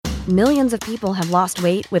millions of people have lost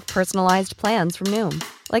weight with personalized plans from Noom.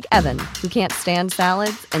 Like Evan, who can't stand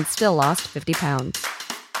salads and still lost 50 pounds.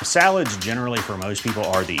 Salads generally for most people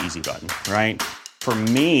are the easy button, right? For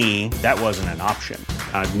me, that wasn't an option.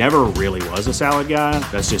 I never really was a salad guy.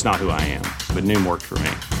 That's just not who I am. But Noom worked for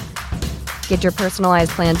me. Get your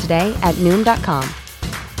personalized plan today at Noom.com.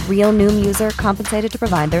 Real Noom user compensated to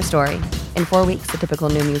provide their story. In 4 weeks, the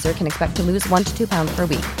typical Noom user can expect to lose 1 to 2 pounds per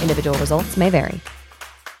week. Individual results may vary.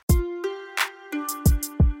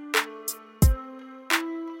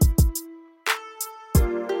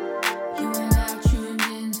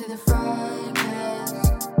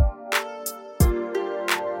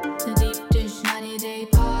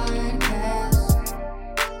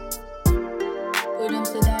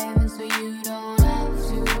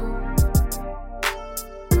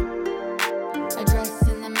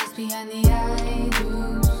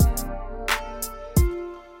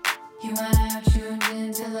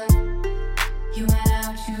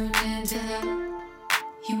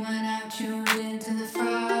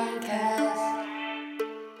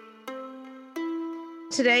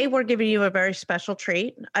 Today, we're giving you a very special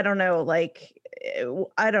treat. I don't know.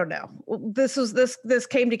 This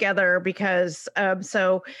came together because,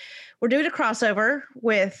 so we're doing a crossover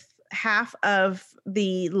with half of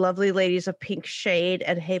the lovely ladies of Pink Shade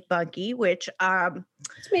and Hey Bunky, which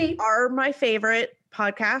it's me. Are my favorite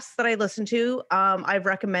podcasts that I listen to. I've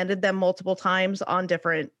recommended them multiple times on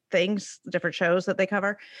different things, different shows that they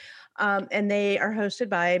cover. And they are hosted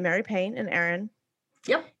by Mary Payne and Aaron.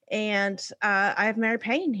 Yep. And I have Mary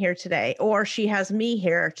Payne here today, or she has me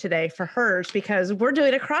here today for hers, because we're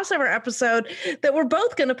doing a crossover episode that we're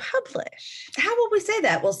both going to publish. How will we say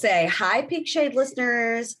that? We'll say, hi, Pink Shade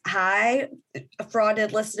listeners. Hi,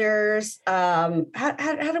 Frauded listeners. How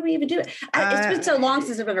do we even do it? It's been so long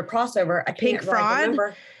since I've been a crossover. I Pink can't Fraud?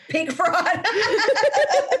 remember. Pink Fraud.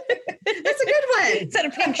 That's a good one. Instead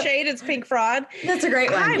of Pink Shade, it's Pink Fraud. That's a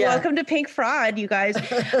great one. Hi, welcome to Pink Fraud, you guys.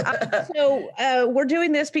 So we're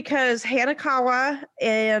doing this because Hanakawa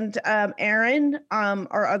and Aaron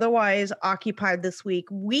are otherwise occupied this week.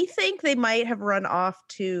 We think they might have run off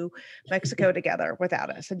to Mexico together without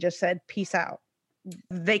us and just said, peace out.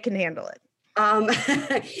 They can handle it.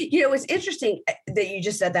 It's interesting that you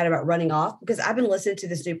just said that about running off, because I've been listening to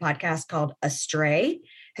this new podcast called Astray.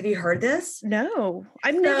 Have you heard this? No,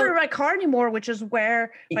 I'm never in my car anymore, which is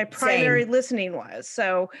where my primary listening was.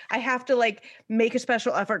 So I have to make a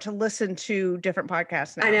special effort to listen to different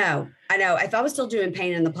podcasts now. I know. If I was still doing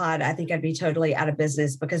Pain in the Pod, I think I'd be totally out of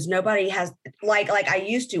business, because nobody has like I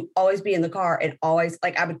used to always be in the car and always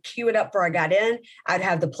I would cue it up before I got in. I'd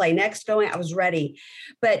have the play next going. I was ready.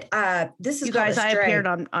 But this is you guys. Astray. I appeared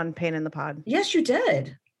on Pain in the Pod. Yes, you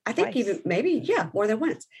did. I think even maybe more than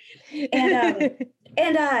once.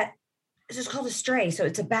 And it's just called Astray. So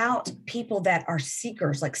it's about people that are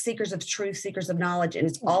seekers, like seekers of truth, seekers of knowledge. And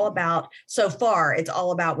it's all about, so far, it's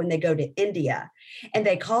all about when they go to India. And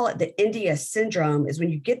they call it the India syndrome, is when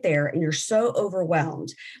you get there and you're so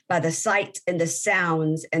overwhelmed by the sights and the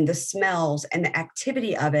sounds and the smells and the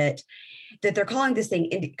activity of it, that they're calling this thing,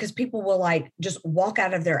 because people will just walk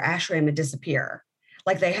out of their ashram and disappear.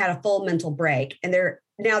 Like they had a full mental break. And they're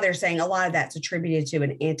saying a lot of that's attributed to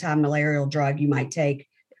an anti-malarial drug you might take.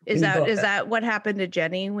 Is that what happened to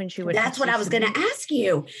Jenny when she went? That's what I was going to ask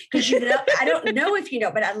you, because I don't know if you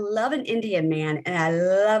know, but I love an Indian man and I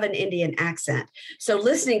love an Indian accent. So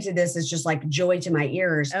listening to this is just like joy to my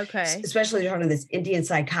ears. Okay, especially talking to this Indian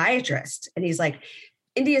psychiatrist, and he's like,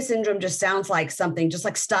 India syndrome just sounds like something, just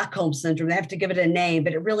like Stockholm syndrome. They have to give it a name,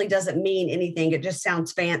 but it really doesn't mean anything. It just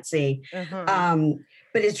sounds fancy.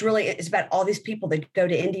 But it's about all these people that go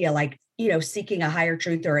to India, seeking a higher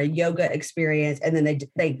truth or a yoga experience, and then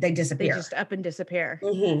they disappear. They just up and disappear.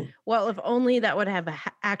 Mm-hmm. Well, if only that would have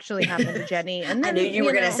actually happened to Jenny. And then, I knew you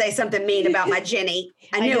were going to say something mean about my Jenny.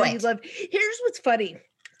 I knew it. Here's what's funny.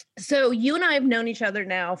 So you and I have known each other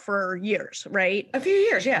now for years, right? A few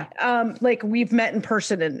years, yeah. We've met in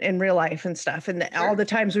person in real life and stuff. And all the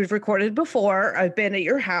times we've recorded before, I've been at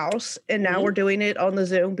your house, and now we're doing it on the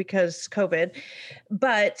Zoom because COVID.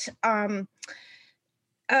 But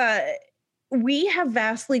we have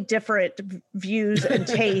vastly different views and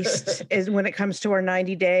tastes when it comes to our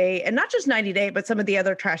 90-day, and not just 90-day, but some of the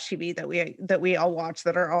other trash TV that we all watch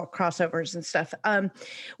that are all crossovers and stuff,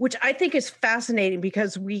 which I think is fascinating,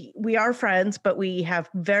 because we are friends, but we have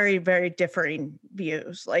very, very differing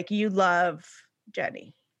views. Like, you love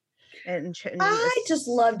Jenny. And I just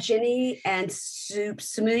love Jenny and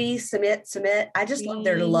Sumit. I just love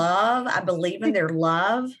their love. I believe in their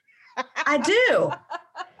love. I do.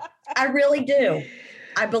 I really do.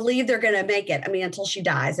 I believe they're going to make it. I mean, until she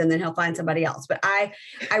dies, and then he'll find somebody else. But I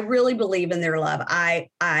really believe in their love. I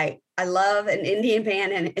love an Indian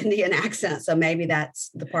man and Indian accent, so maybe that's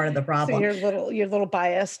the part of the problem. So you're a little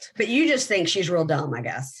biased. But you just think she's real dumb, I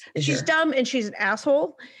guess. She's dumb and she's an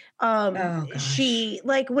asshole. She,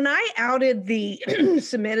 like, when I outed the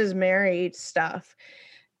Submit is married stuff,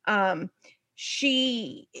 and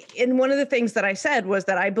one of the things that I said was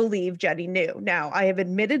that I believe Jenny knew. Now, I have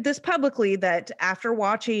admitted this publicly that after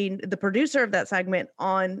watching the producer of that segment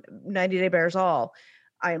on 90 Day Bears All,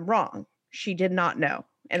 I am wrong. She did not know.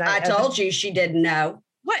 And I told you she didn't know.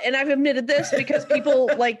 What? And I've admitted this because people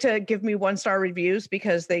like to give me 1-star reviews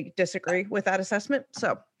because they disagree with that assessment.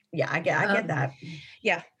 So yeah, I get that.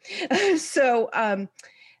 Yeah. So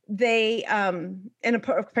they and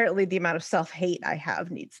apparently the amount of self-hate I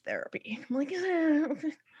have needs therapy. I'm like,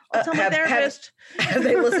 I'll tell my therapist. Have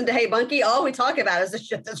they listened to Hey Bunky? All we talk about is the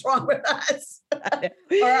shit that's wrong with us.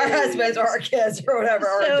 Or our husbands or our kids or whatever,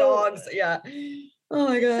 or our dogs. Yeah. Oh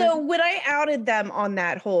my God. So when I outed them on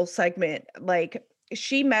that whole segment, like,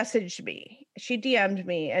 she messaged me, she DM'd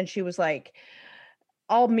me, and she was like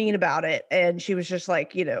all mean about it. And she was just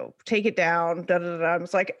like, take it down. Da, da, da. I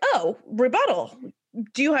was like, oh, rebuttal.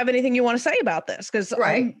 Do you have anything you want to say about this? Because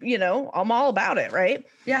I'm all about it. Right.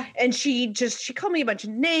 Yeah. And she called me a bunch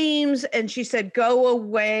of names and she said, go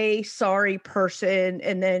away, sorry person.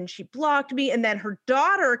 And then she blocked me. And then her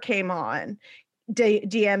daughter came on,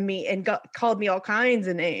 DM me and called me all kinds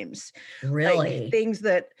of names. Really? Like, things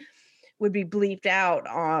that would be bleeped out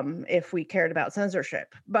if we cared about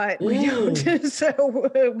censorship, but we don't.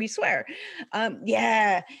 So we swear.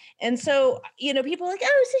 Yeah. And so, people are like,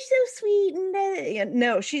 oh, she's so sweet. And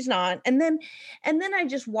no, she's not. And then I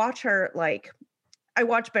just watch her, like, I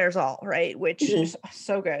watch Bears All, right? Which is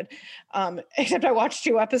so good. Except I watched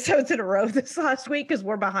 2 episodes in a row this last week because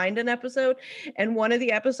we're behind an episode. And one of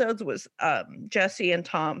the episodes was Jesse and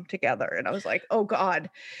Tom together. And I was like, oh God,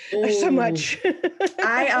 there's so much.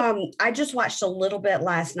 I just watched a little bit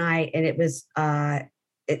last night, and it was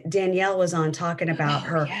Danielle was on talking about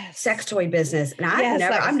her sex toy business. And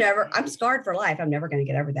I'm scarred for life. I'm never going to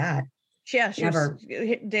get over that. Yeah,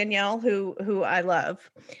 Danielle, who I love.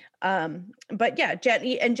 But yeah,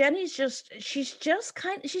 Jenny's she's just a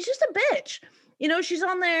bitch. She's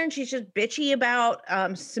on there and she's just bitchy about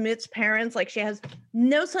Sumit's parents. Like, she has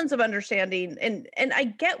no sense of understanding. And I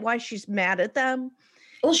get why she's mad at them.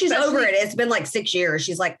 Well, she's over it. It's been like 6 years.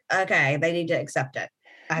 She's like, okay, they need to accept it,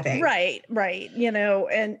 I think. Right.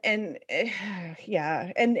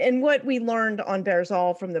 And what we learned on Bears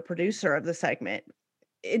All from the producer of the segment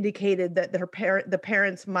indicated that the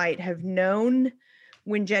parents might have known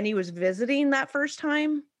when Jenny was visiting that first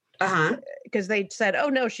time. Because they said, oh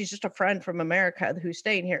no, she's just a friend from America who's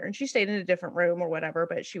staying here. And she stayed in a different room or whatever,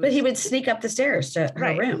 but he would sneak up the stairs to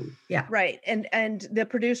her room. Yeah. Right. And the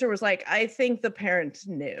producer was like, I think the parents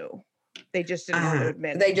knew. They just didn't want to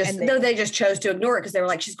admit it. They just chose to ignore it because they were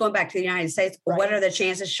like, she's going back to the United States. Right. What are the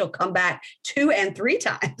chances she'll come back 2 and 3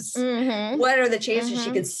 times? Mm-hmm. What are the chances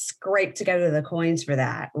she can scrape together the coins for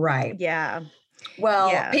that? Right. Yeah.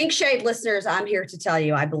 Well, Pink Shade listeners, I'm here to tell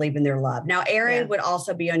you, I believe in their love. Now, Aaron would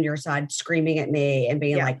also be on your side screaming at me and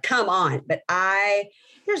being like, come on. But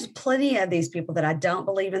there's plenty of these people that I don't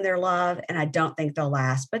believe in their love and I don't think they'll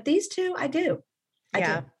last. But these 2, I do. I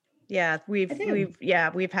do. Yeah. We've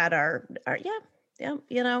had our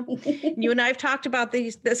you and I have talked about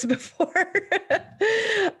this before.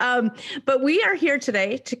 But we are here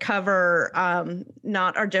today to cover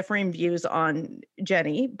not our differing views on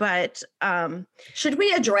Jenny, but should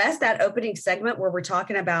we address that opening segment where we're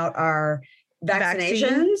talking about our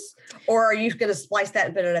vaccinations, or are you going to splice that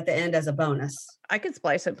and put it at the end as a bonus? I could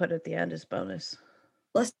splice and put it at the end as bonus.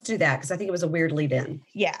 Let's do that because I think it was a weird lead in.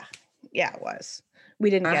 Yeah, it was. We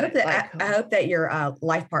didn't get it. I hope that your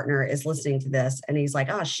life partner is listening to this and he's like,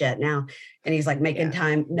 oh shit now. And he's like making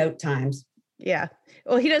note times. Yeah.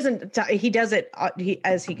 Well, he doesn't, he does it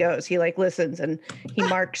as he goes. He like listens and he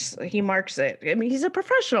marks it. I mean, he's a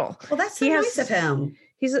professional. Well, that's so nice of him.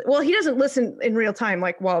 He doesn't listen in real time,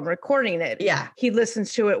 like while I'm recording it. Yeah. He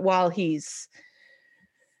listens to it while he's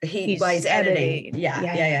editing.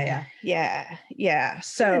 Yeah.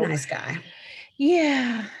 So what a nice guy.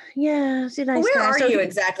 Yeah. He's a nice guy. Where are you he,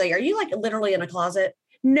 exactly? Are you like literally in a closet?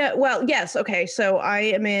 No. Well, yes. Okay. So I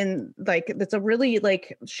am in it's a really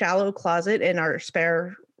like shallow closet in our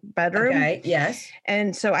spare bedroom. Okay. Yes.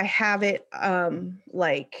 And so I have it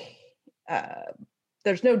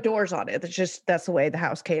there's no doors on it. That's the way the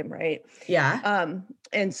house came, right? Yeah.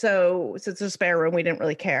 And so since it's a spare room, we didn't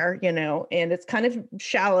really care, and it's kind of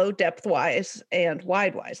shallow depth wise and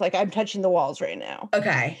wide wise. Like I'm touching the walls right now.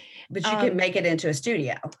 Okay. But you can make it into a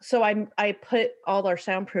studio. So I put all our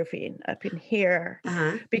soundproofing up in here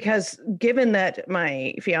Uh-huh. because given that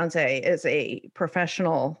my fiance is a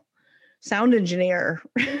professional sound engineer,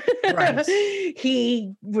 Right.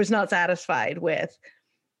 he was not satisfied with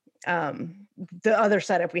the other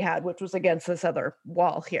setup we had, which was against this other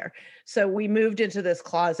wall here. So we moved into this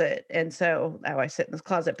closet. And so now I sit in this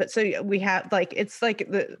closet. But so we have it's like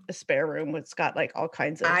the spare room. It's got like all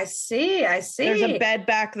kinds of. I see. There's a bed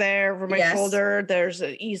back there over my shoulder. There's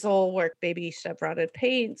an easel where baby step rotted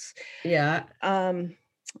paints. Yeah. And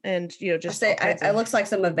just it looks like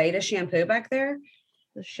some Aveda shampoo back there.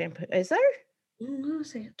 The shampoo is there?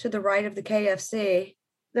 See, to the right of the KFC.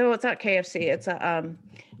 No, it's not KFC. It's a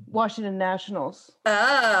Washington Nationals.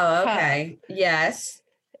 Oh, okay. Yes.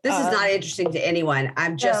 This is not interesting to anyone.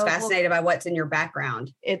 I'm just fascinated by what's in your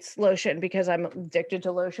background. It's lotion because I'm addicted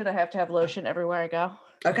to lotion. I have to have lotion everywhere I go.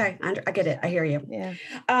 Okay. I get it. I hear you. Yeah.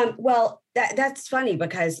 Well, that's funny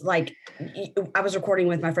because like I was recording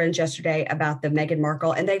with my friends yesterday about the Meghan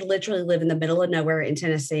Markle, and they literally live in the middle of nowhere in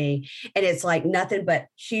Tennessee. And it's like nothing but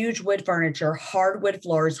huge wood furniture, hardwood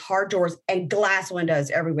floors, hard doors, and glass windows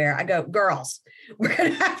everywhere. I go, girls, we're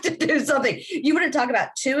going to have to do something. You want to talk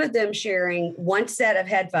about two of them sharing one set of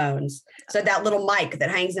headphones. So that little mic that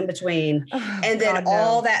hangs in between, and then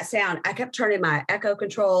all that sound. I kept turning my echo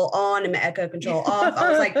control on and my echo control off.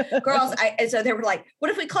 I was like, girls, and so they were like, what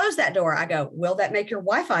if we close that door? I go, will that make your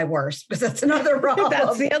Wi-Fi worse? Because that's another problem.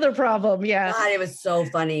 That's the other problem. Yeah. God, it was so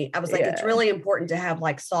funny. I was like, it's really important to have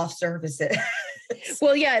like soft surfaces.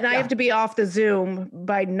 Well, yeah. And I have to be off the Zoom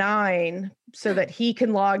by 9 so that he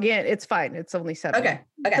can log in. It's fine. It's only 7. Okay.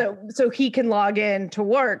 So he can log in to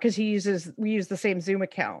work because we use the same Zoom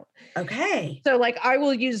account. Okay. So like I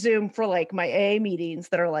will use Zoom for like my AA meetings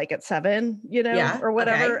that are like at 7, or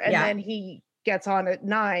whatever. Okay. And then he gets on at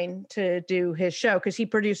 9 to do his show because he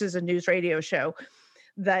produces a news radio show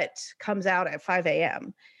that comes out at 5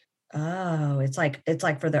 a.m. Oh, it's like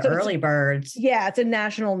for the early birds. Yeah, it's a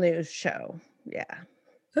national news show. Yeah.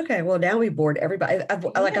 Okay, well now we bored everybody.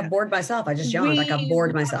 I've bored myself. I just yawned like I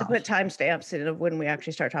bored myself. To put timestamps in when we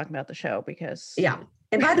actually start talking about the show because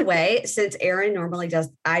And by the way, since Erin normally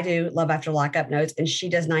I do Love After Lockup notes and she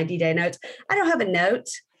does 90-day notes. I don't have a note.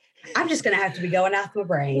 I'm just going to have to be going off my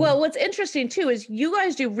brain. Well, what's interesting too is you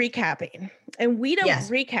guys do recapping, and we don't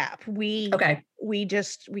recap. We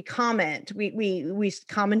comment. We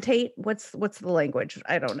commentate. What's the language?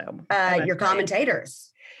 I don't know. You're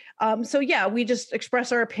commentators. So yeah, we just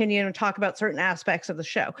express our opinion and talk about certain aspects of the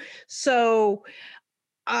show. So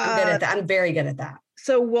I'm good at that. I'm very good at that.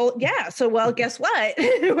 So guess what?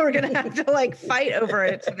 We're gonna have to fight over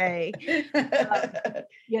it today.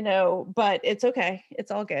 But it's okay. It's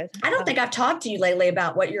all good. I don't think I've talked to you lately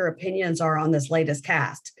about what your opinions are on this latest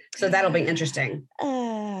cast. So that'll be interesting.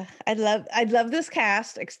 I love this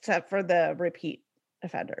cast except for the repeat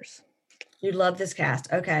offenders. You love this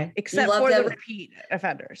cast. Okay. Except for the repeat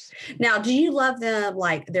offenders. Now, do you love them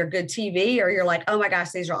like they're good TV, or you're like, oh my gosh,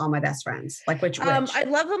 these are all my best friends? Like which? I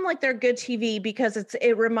love them like they're good TV because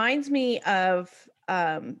it reminds me of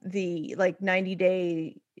the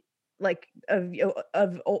 90-day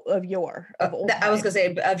of yore. I was gonna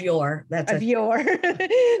say of yore. That's of yore.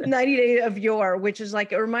 90 Day of Yore, which is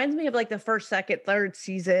it reminds me of the first, second, third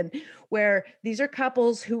season where these are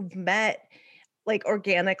couples who've met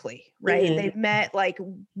organically, right? Mm-hmm. They've met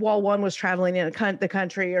while one was traveling in the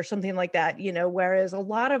country or something like that, whereas a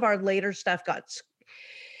lot of our later stuff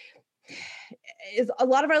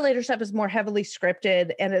is more heavily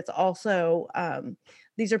scripted, and it's also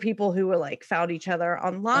these are people who were found each other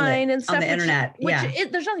online and stuff on the internet.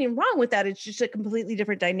 There's nothing wrong with that. It's just a completely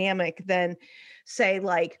different dynamic than say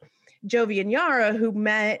Jovi and Yara, who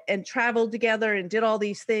met and traveled together and did all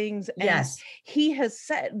these things. And yes.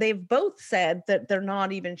 They've both said that they're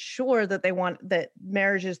not even sure that that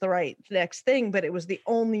marriage is the right next thing, but it was the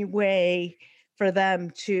only way for them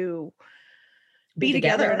to be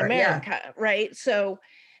together in America. Right. So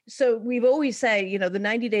we've always said, the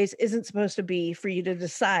 90 days isn't supposed to be for you to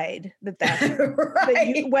decide that's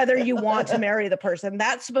right. Whether you want to marry the person.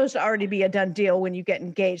 That's supposed to already be a done deal when you get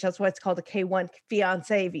engaged. That's why it's called a K1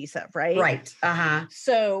 fiance visa, right? Right. Uh-huh.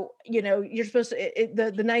 So, you're supposed to,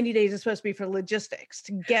 the 90 days is supposed to be for logistics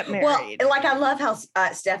to get married. Well, I love how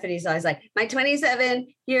Stephanie's always like, my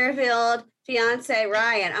 27-year-field fiance,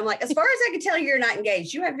 Ryan. I'm like, as far as I can tell, you're not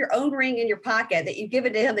engaged. You have your own ring in your pocket that you've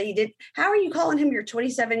given to him that you did. How are you calling him your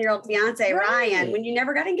 27-year-old fiance, Ryan, when you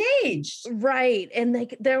never got engaged? Right. And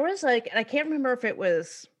like, there was like, I can't remember if it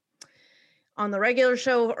was on the regular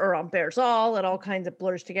show or on Bears All, it all kinds of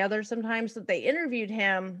blurs together sometimes, that they interviewed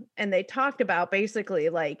him and they talked about basically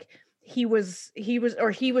like he was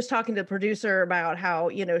talking to the producer about how,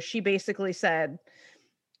 she basically said,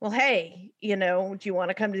 well, hey, do you want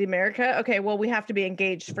to come to America? Okay, well, we have to be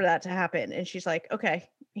engaged for that to happen. And she's like, okay.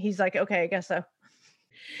 He's like, okay, I guess so.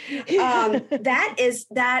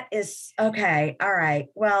 That is okay. All right.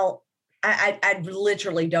 Well, I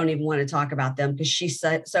literally don't even want to talk about them because she's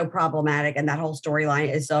so problematic and that whole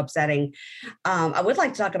storyline is so upsetting. I would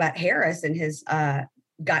like to talk about Harris and his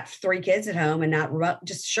got 3 kids at home and not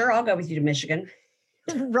just sure. I'll go with you to Michigan.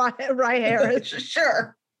 Right, Harris.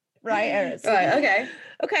 Sure. Right, Harris. Right.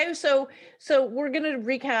 Okay. So we're gonna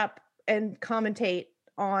recap and commentate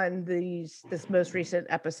on this most recent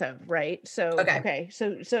episode, right? So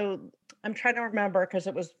So I'm trying to remember because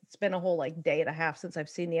it's been a whole like day and a half since I've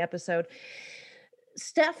seen the episode.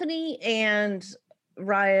 Stephanie and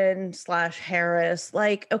Ryan / Harris,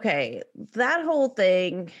 like, okay, that whole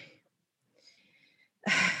thing.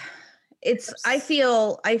 I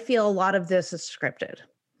feel a lot of this is scripted.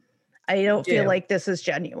 I don't feel like this is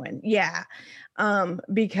genuine. Yeah.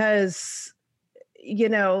 Because,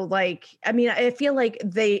 I feel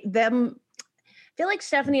like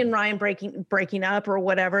Stephanie and Ryan breaking up or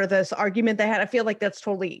whatever, this argument they had, I feel like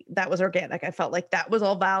that was organic. I felt like that was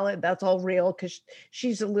all valid. That's all real because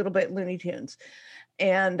she's a little bit Looney Tunes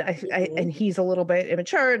and and he's a little bit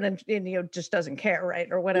immature and just doesn't care. Right.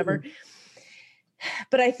 Or whatever. Mm-hmm.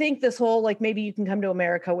 But I think this whole, like, maybe you can come to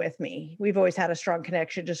America with me. We've always had a strong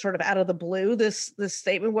connection, just sort of out of the blue, this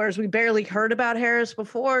statement, whereas we barely heard about Harris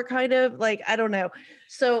before, kind of like, I don't know.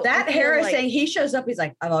 So that Harris saying, he shows up, he's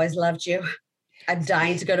like, I've always loved you. I'm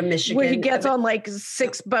dying to go to Michigan. Where he gets on like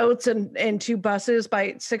 6 boats and 2 buses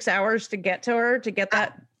by 6 hours to get to her, to get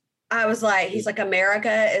that. I was like, he's like,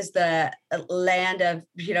 America is the land of,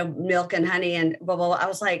 milk and honey and blah, blah, blah. I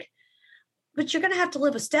was like, but you're going to have to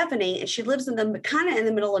live with Stephanie, and she lives in the kind of in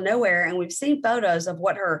the middle of nowhere. And we've seen photos of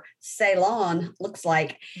what her salon looks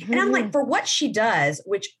like. Mm-hmm. And I'm like, for what she does,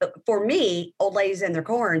 which for me, old ladies and their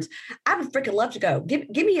corns, I would freaking love to go. Give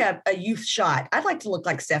me a youth shot. I'd like to look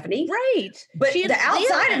like Stephanie. Right. But the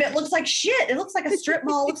outside of it looks like shit. It looks like a strip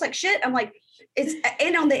mall. Looks like shit. I'm like,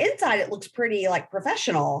 and on the inside, it looks pretty like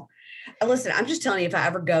professional. Listen, I'm just telling you, if I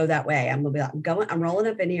ever go that way, I'm gonna be like, I'm rolling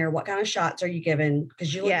up in here. What kind of shots are you giving?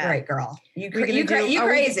 Because you look great, girl. You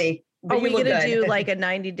crazy. Are we going to do like a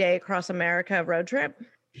 90-day across America road trip?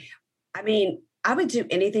 I mean, I would do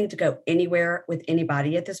anything to go anywhere with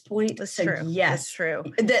anybody at this point. That's true. Yes, that's true.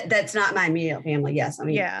 That's not my immediate family. Yes, I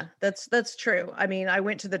mean, yeah, that's true. I mean, I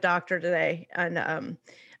went to the doctor today, and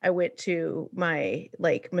I went to my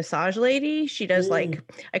like massage lady. She does like,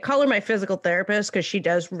 I call her my physical therapist because she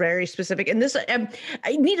does very specific. And this, I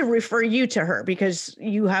need to refer you to her because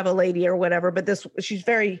you have a lady or whatever, but it's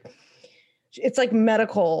like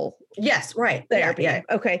medical. Yes. Right. Therapy. Yeah.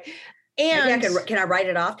 Okay. And can I write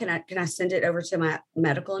it off? Can I send it over to my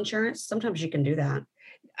medical insurance? Sometimes you can do that.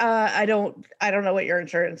 I don't know what your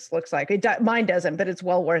insurance looks like. Mine doesn't, but it's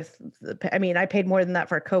well worth I paid more than that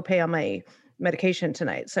for a copay on my medication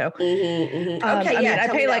tonight. So, okay. I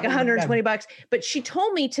pay like $120, but she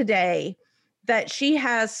told me today that she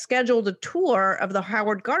has scheduled a tour of the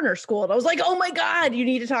Howard Gardner School. And I was like, oh my God, you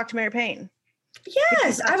need to talk to Mary Payne.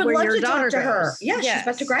 Yes. I would love to talk to her. Yes. She's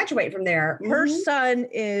about to graduate from there. Her son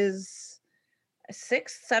is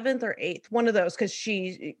 6th, 7th, or 8th, one of those. Cause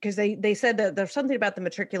they said that there's something about the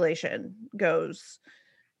matriculation goes,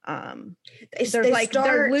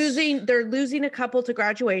 they're losing a couple to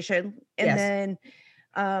graduation, and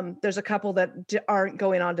then there's a couple that aren't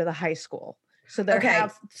going on to the high school, so they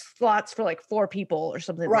have slots for like 4 people or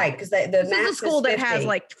something, right? Because this is a school that has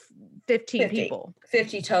like 50 people,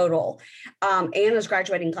 50 total. Anna's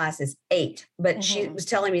graduating class is 8, but she was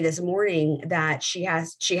telling me this morning that she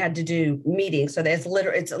had to do meetings. So there's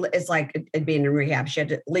literally it's like it being in rehab. She had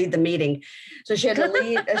to lead the meeting, so she had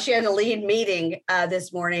to lead meeting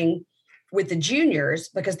this morning with the juniors,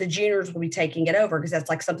 because the juniors will be taking it over, because that's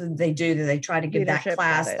like something that they do, that they try to give leadership, that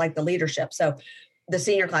class like the leadership. So the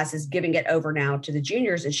senior class is giving it over now to the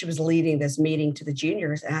juniors, and she was leading this meeting to the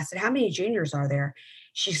juniors. And I said, how many juniors are there?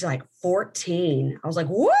 She's like 14. I was like,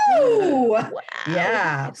 whoa. Wow.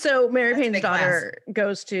 Yeah. So Mary Payne's daughter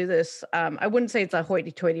goes to this, I wouldn't say it's a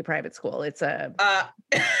hoity-toity private school. It's a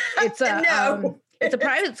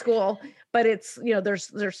private school, but it's,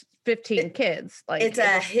 there's 15 kids. Like it's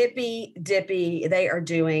a hippy dippy. They are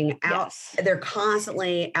doing Yes. they're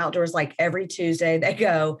constantly outdoors. Like every Tuesday they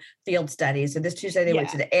go field studies. So this Tuesday they went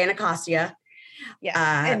to the Anacostia.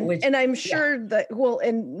 Yeah. And I'm sure that,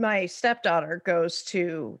 and my stepdaughter goes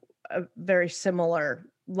to a very similar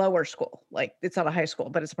lower school. Like it's not a high school,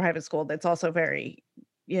 but it's a private school that's also very,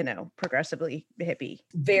 progressively hippie.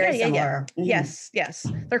 Very similar. Mm-hmm. Yes.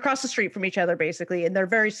 They're across the street from each other basically, and they're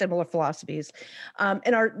very similar philosophies.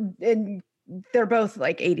 And they're both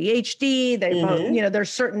like ADHD. They both,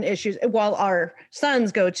 there's certain issues. While our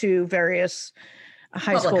sons go to various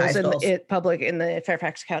high schools in the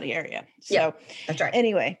Fairfax County area. So that's right.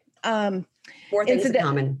 Anyway, more things in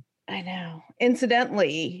common. I know.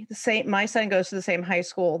 Incidentally, my son goes to the same high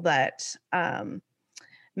school that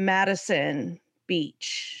Madison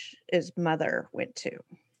Beach's mother went to.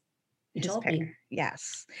 You told me.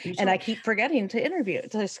 Yes. And I keep forgetting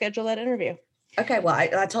to schedule that interview. Okay. Well,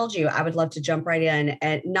 I told you I would love to jump right in,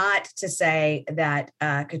 and not to say that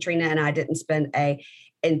Katrina and I didn't spend a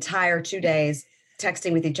entire 2 days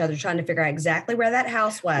texting with each other, trying to figure out exactly where that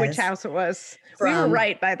house was. Which house it was. We were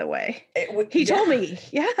right, by the way. He told me.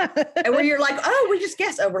 Yeah. And where you're like, oh, we just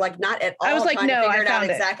guessed. Oh, we're like, not at all. I was like, no, I found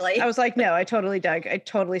it. Exactly. I was like, no, I totally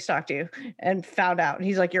stalked you and found out. And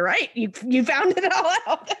he's like, you're right. You found it all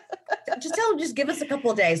out. Just tell him, just give us a couple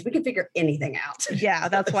of days. We can figure anything out. Yeah.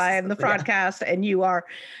 That's why I'm the Fraudcast and you are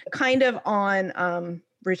kind of on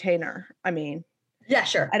retainer. I mean, yeah,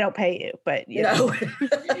 sure. I don't pay you, but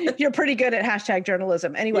you're pretty good at hashtag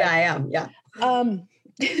journalism. Anyway. Yeah, I am. Yeah.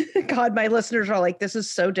 God, my listeners are like, this is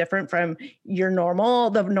so different from the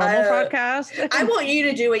normal podcast. I want you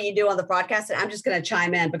to do what you do on the podcast, and I'm just going to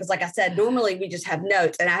chime in because, like I said, normally we just have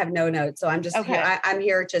notes, and I have no notes. So I'm just here. I'm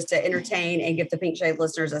here just to entertain and give the Pink Shade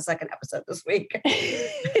listeners a second episode this week.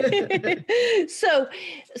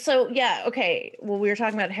 So yeah, okay. Well, we were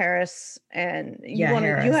talking about Harris, and you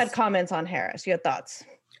had comments on Harris. You had thoughts.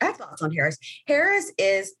 I have thoughts on Harris. Harris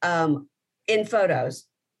is in photos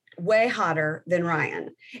way hotter than Ryan.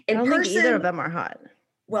 I don't think either of them are hot.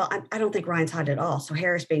 Well, I don't think Ryan's hot at all. So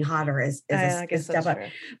Harris being hotter is a step up. True.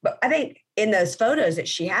 But I think in those photos that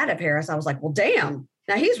she had of Harris, I was like, well, damn.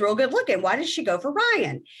 Now he's real good looking. Why did she go for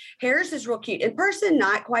Ryan? Harris is real cute. In person,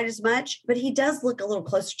 not quite as much, but he does look a little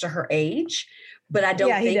closer to her age. But I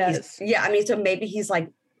don't think he does. So maybe he's like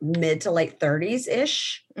mid to late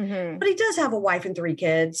 30s-ish. Mm-hmm. But he does have a wife and 3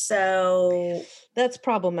 kids. So that's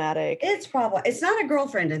problematic. It's not a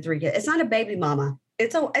girlfriend and 3 kids. It's not a baby mama.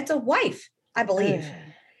 It's a wife, I believe.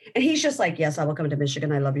 And he's just like, yes, I will come to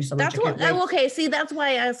Michigan. I love you so much. Okay. See, that's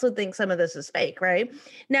why I also think some of this is fake, right?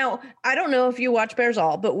 Now, I don't know if you watch Bears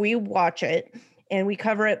All, but we watch it and we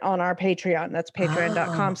cover it on our Patreon. That's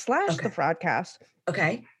patreon.com/the Fraudcast.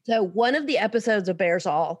 Okay. So one of the episodes of Bears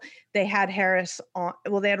All, they had Harris on.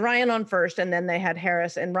 Well, they had Ryan on first, and then they had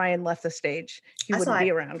Harris, and Ryan left the stage. He wouldn't be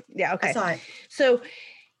around. Yeah. Okay. I saw it. So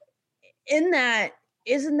in that,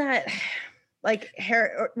 isn't that like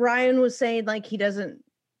Ryan was saying, like, he doesn't.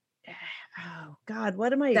 Oh God,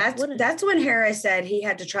 what am I? That's when Harris said he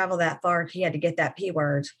had to travel that far. He had to get that P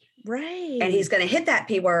word. Right. And he's going to hit that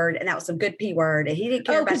P word. And that was some good P word. And he didn't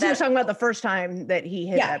care about that. Because he was talking about the first time that he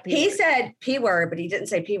hit that P word. He said P word, but he didn't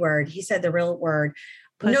say P word. He said the real word.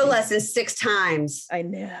 Pussy. No less than 6 times. I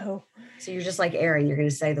know. So you're just like Aaron. You're going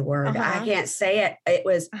to say the word. I can't say it. It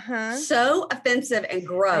was so offensive and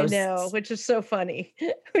gross. I know, which is so funny.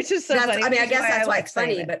 Which is so funny. I mean, I guess that's why it's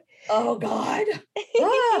funny. But oh God,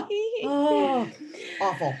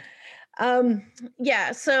 awful.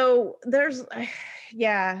 Yeah. So there's.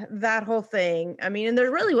 Yeah, that whole thing. I mean, and there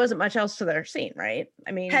really wasn't much else to their scene, right?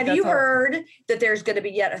 I mean, have you heard that there's going to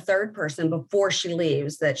be yet a third person before she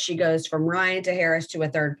leaves, that she goes from Ryan to Harris to a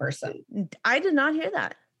third person? I did not hear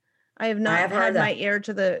that. I have not had my ear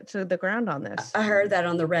to the ground on this. I heard that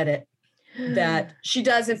on the Reddit, that she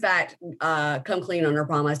does, in fact, come clean on her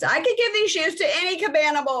promise. I could give these shoes to any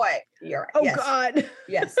cabana boy. You're right. Oh, yes. God.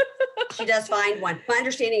 Yes. She does find one. My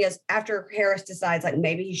understanding is after Harris decides, like,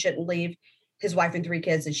 maybe he shouldn't leave his wife and 3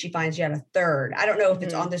 kids, and she finds yet a third. I don't know if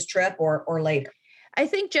it's on this trip or later. I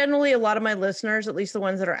think generally a lot of my listeners, at least the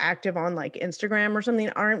ones that are active on like Instagram or something,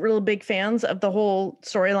 aren't real big fans of the whole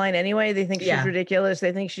storyline anyway. They think she's ridiculous.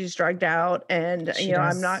 They think she's drugged out. And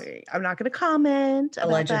I'm not going to comment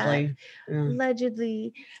about that.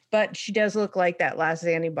 Allegedly. But she does look like that last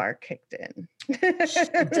Xanny bar kicked in. She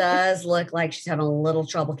does look like she's having a little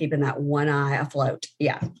trouble keeping that one eye afloat.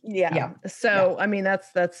 Yeah. So, I mean,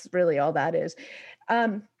 that's really all that is.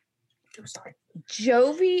 I'm sorry.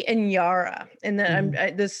 Jovi and Yara, and then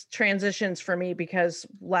this transitions for me because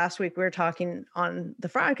last week we were talking on the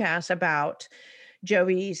Fraudcast about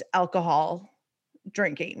Joey's alcohol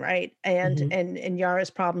drinking, right? And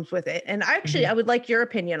Yara's problems with it. And actually, I would like your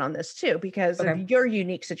opinion on this too, because of your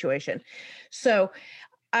unique situation. So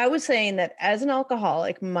I was saying that as an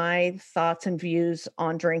alcoholic, my thoughts and views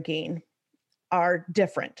on drinking are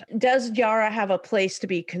different. Does Yara have a place to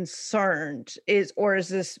be concerned? Or is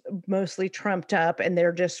this mostly trumped up and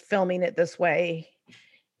they're just filming it this way?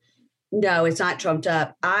 No, it's not trumped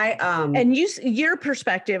up. And your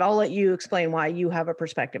perspective, I'll let you explain why you have a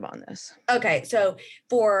perspective on this. Okay. So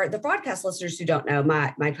for the Fraudcast listeners who don't know,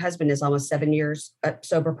 my husband is almost 7 years a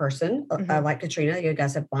sober person. Like Katrina, you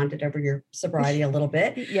guys have bonded over your sobriety a little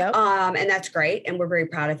bit. Yep. And that's great. And we're very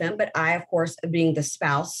proud of him. But I, of course, being the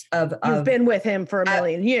spouse of... You've been with him for a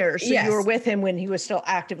million years. So yes. you were with him when he was still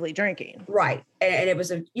actively drinking. Right. And it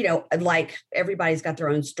was, like everybody's got their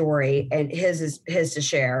own story and his is his to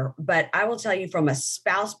share. But I will tell you from a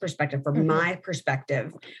spouse perspective, from my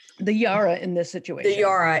perspective. The Yara in this situation. The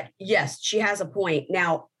Yara, yes, she has a point.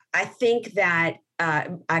 Now, I think that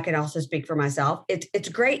I can also speak for myself. It's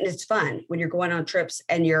great and it's fun when you're going on trips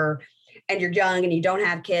and you're young and you don't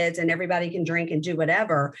have kids and everybody can drink and do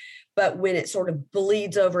whatever. But when it sort of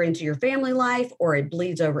bleeds over into your family life or it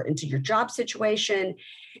bleeds over into your job situation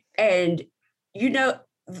and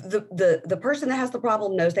the person that has the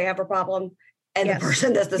problem knows they have a problem, and the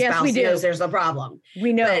person that's the spouse knows there's a problem.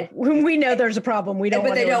 We know there's a problem. We don't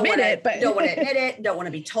want to admit it, but don't want to admit it. Don't want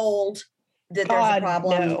to be told that there's a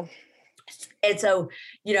problem. No. And so,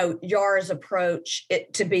 Yara's approach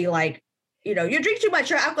to be like, you drink too much,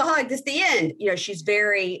 you're alcoholic. This is the end. She's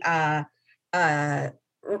very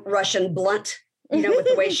Russian blunt. With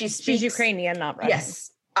the way she speaks. She's Ukrainian, not Russian.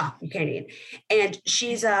 Yes, Ukrainian, and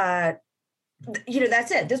she's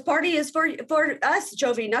that's it. This party is for us,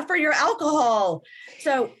 Jovi, not for your alcohol.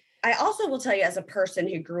 So I also will tell you, as a person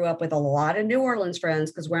who grew up with a lot of New Orleans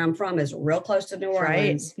friends, because where I'm from is real close to New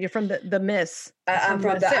Orleans. Right. You're from the Miss. I'm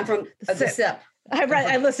from the SIP.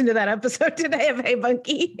 I listened to that episode today of Hey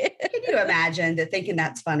Bunky. Can you imagine thinking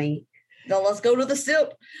that's funny? No, let's go to the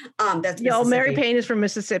SIP. That's Mary Payne is from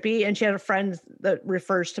Mississippi, and she had a friend that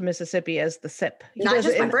refers to Mississippi as the SIP. Not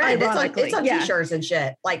just my friend. It's on t-shirts and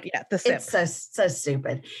shit. The SIP. It's so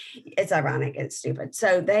stupid. It's ironic. It's stupid.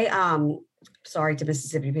 So they, sorry to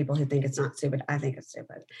Mississippi people who think it's not stupid. I think it's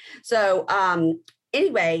stupid. So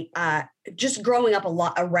anyway, just growing up a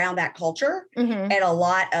lot around that culture and a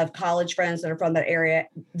lot of college friends that are from that area,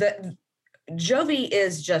 Jovi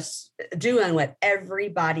is just doing what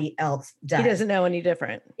everybody else does. He doesn't know any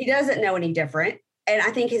different. And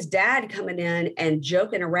I think his dad coming in and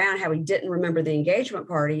joking around how he didn't remember the engagement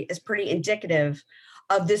party is pretty indicative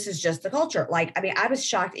of this is just the culture. I was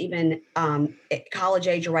shocked even at college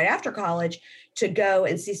age or right after college to go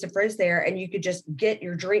and see some friends there and you could just get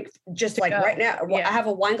your drink just like right now. Yeah. I have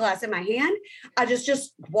a wine glass in my hand. I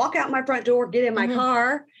just walk out my front door, get in my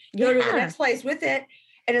car, go to the next place with it.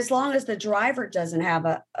 And as long as the driver doesn't have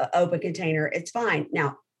a open container, it's fine.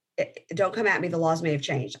 Now, don't come at me. The laws may have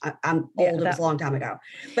changed. I'm old. It was a long time ago.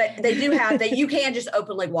 But they do have that. You can just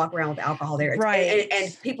openly walk around with alcohol there. Right.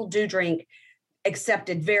 And people do drink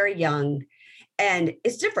accepted very young. And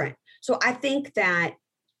it's different. So I think that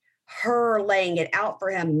her laying it out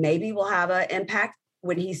for him maybe will have an impact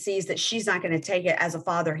when he sees that she's not going to take it as a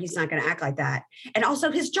father. He's not going to act like that. And also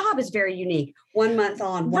his job is very unique. 1 month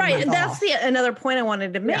on, 1 month off. And that's another point I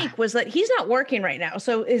wanted to make was that he's not working right now.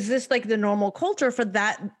 So is this like the normal culture for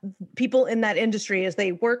that people in that industry is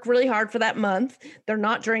they work really hard for that month. They're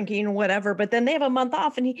not drinking or whatever, but then they have a month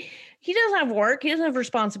off and he doesn't have work. He doesn't have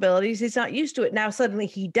responsibilities. He's not used to it. Now, suddenly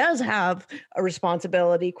he does have a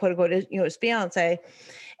responsibility, quote unquote, his fiance.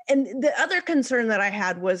 And the other concern that I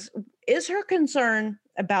had is her concern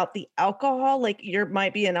about the alcohol, like you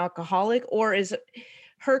might be an alcoholic, or is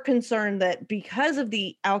her concern that because of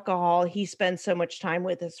the alcohol, he spends so much time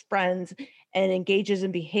with his friends and engages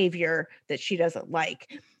in behavior that she doesn't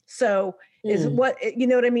like. So is what, you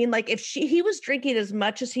know what I mean? Like if he was drinking as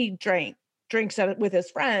much as he drinks with his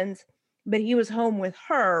friends, but he was home with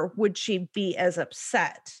her, would she be as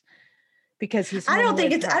upset? Because he's I don't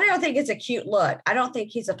think it's a cute look. I don't think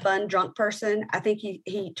he's a fun drunk person. I think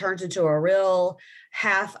he turns into a real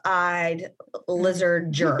half-eyed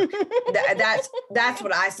lizard jerk. That's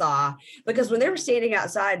what I saw. Because when they were standing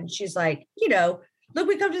outside and she's like, look,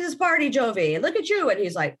 we come to this party, Jovi. Look at you. And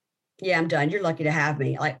he's like, yeah, I'm done. You're lucky to have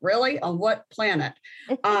me. Like, really? On what planet?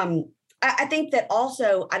 I think that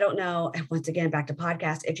also, I don't know, once again, back to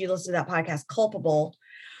podcast. If you listen to that podcast, Culpable,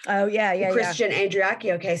 oh yeah. Christian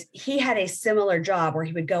Andriacchio case, he had a similar job where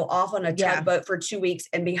he would go off on a tugboat for 2 weeks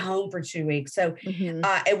and be home for 2 weeks. So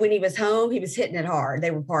and when he was home, he was hitting it hard.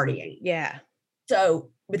 They were partying. Yeah.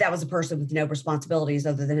 So but that was a person with no responsibilities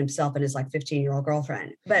other than himself and his like 15-year-old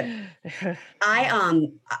girlfriend. But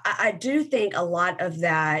I do think a lot of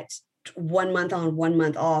that 1 month on, 1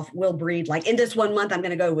 month off will breed like in this 1 month, I'm going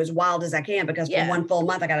to go as wild as I can because for one full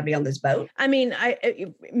month, I got to be on this boat. I mean,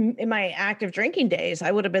 in my active drinking days,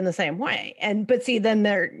 I would have been the same way. But see, then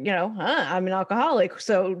they're, I'm an alcoholic.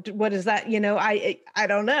 So what is that? I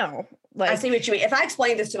don't know. Like, I see what you mean. If I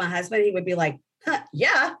explained this to my husband, he would be like,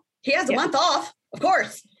 yeah, he has a month off. Of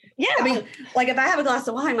course. Yeah. I mean, like if I have a glass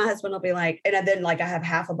of wine, my husband will be like, and then like I have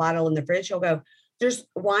half a bottle in the fridge. He'll go, there's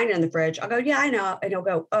wine in the fridge. I'll go, yeah, I know. And he'll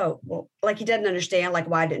go, oh, well, like he doesn't understand like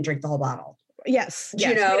why I didn't drink the whole bottle. Yes.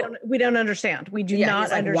 We don't understand. We do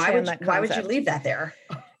not understand that concept. Why would you leave that there?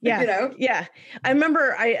 Yeah. Yeah. I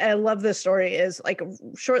remember, I love this story is like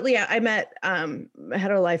shortly I met, I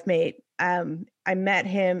had a life mate. I met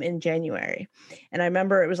him in January and I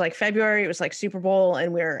remember it was like February, it was like Super Bowl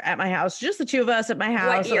and we were at my house, just the two of us at my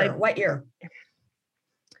house. What year?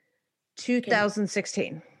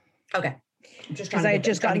 2016. Okay. Because I had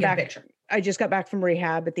just gotten back. I just got back from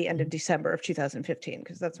rehab at the end of December of 2015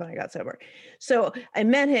 because that's when I got sober. So I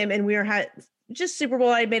met him and we were just Super Bowl.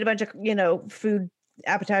 I made a bunch of, food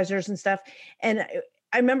appetizers and stuff. And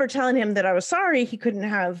I remember telling him that I was sorry he couldn't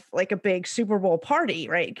have like a big Super Bowl party,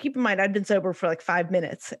 right? Keep in mind, I'd been sober for like 5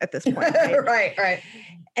 minutes at this point. Right? right.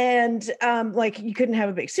 And like you couldn't have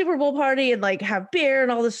a big Super Bowl party and like have beer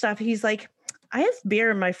and all this stuff. He's like, I have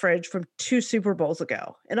beer in my fridge from 2 Super Bowls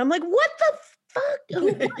ago. And I'm like, what the fuck?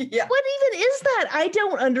 What even is that? I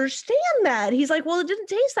don't understand that. He's like, well, it didn't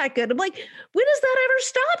taste that good. I'm like, when has that ever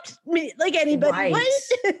stopped me? Like anybody? Right.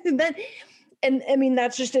 What? And I mean,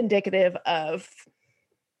 that's just indicative of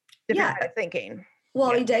different kind of thinking.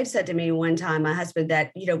 Well, Dave said to me one time, my husband,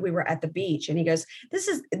 that, we were at the beach and he goes,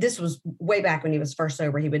 this was way back when he was first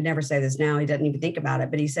sober. He would never say this now. He doesn't even think about it.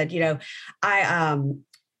 But he said, God,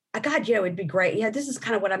 it'd be great. Yeah, this is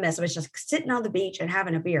kind of what I miss. I was just sitting on the beach and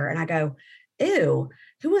having a beer. And I go, ew,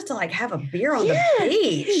 who wants to like have a beer on the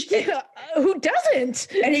beach? Yeah. Who doesn't?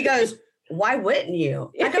 And he goes, why wouldn't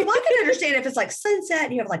you? I go, well, I can understand if it's like sunset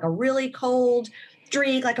and you have like a really cold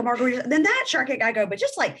drink, like a margarita, then that shark cake, I go, but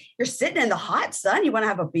just like you're sitting in the hot sun, you want to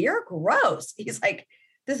have a beer? Gross. He's like,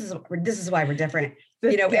 this is why we're different.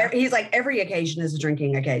 He's like, every occasion is a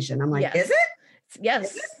drinking occasion. I'm like, is it?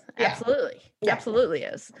 Yes, is it? Absolutely. Yeah. Absolutely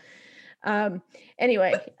is.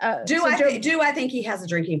 Anyway, do I think he has a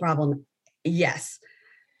drinking problem? Yes.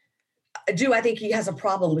 Do I think he has a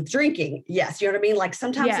problem with drinking? Yes. You know what I mean? Like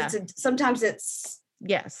sometimes it's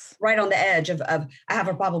yes, right on the edge of I have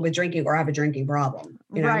a problem with drinking or I have a drinking problem.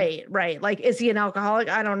 Right. Like, is he an alcoholic?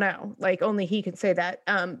 I don't know. Like only he can say that.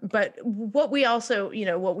 But what we also,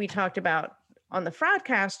 what we talked about on the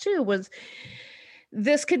Fraudcast too was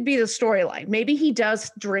this could be the storyline. Maybe he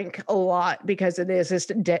does drink a lot because it is his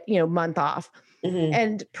month off. Mm-hmm.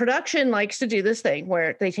 And production likes to do this thing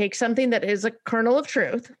where they take something that is a kernel of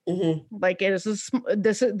truth, like it is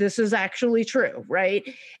this is actually true, right?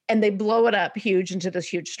 And they blow it up huge into this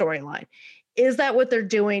huge storyline. Is that what they're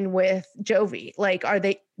doing with Jovi? Like, are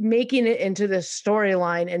they making it into this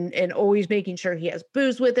storyline and always making sure he has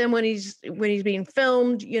booze with him when he's being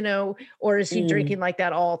filmed, or is he drinking like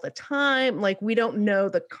that all the time? Like, we don't know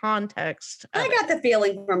the context. I got the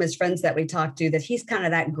feeling from his friends that we talked to that he's kind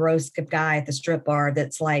of that gross guy at the strip bar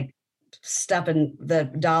that's like stuffing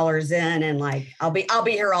the dollars in and like, I'll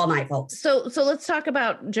be here all night, folks. So let's talk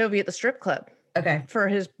about Jovi at the strip club. Okay. For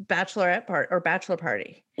his bachelor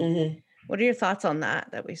party. Mm-hmm. What are your thoughts on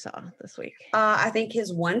that we saw this week? I think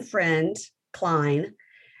his one friend, Klein,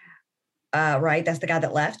 right? That's the guy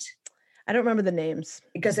that left. I don't remember the names.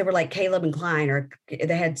 Because they were like Caleb and Klein, or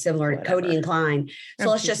they had similar, Cody and Klein. So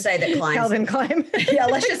let's just say that Klein's. Calvin Klein. Yeah,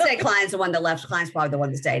 let's just say Klein's the one that left. Klein's probably the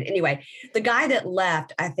one that stayed. Anyway, the guy that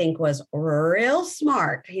left, I think, was real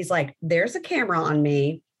smart. He's like, there's a camera on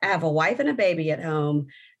me. I have a wife and a baby at home.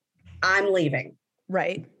 I'm leaving.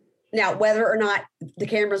 Right. Now, whether or not the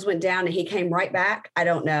cameras went down and he came right back, I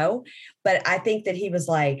don't know. But I think that he was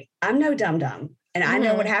like, I'm no dum-dum. And I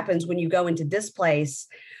know what happens when you go into this place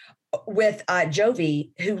with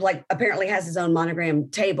Jovi, who like apparently has his own monogram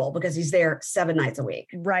table because he's there 7 nights a week.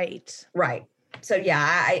 Right. So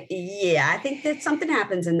I think that something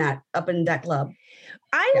happens up in that club.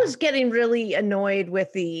 I was getting really annoyed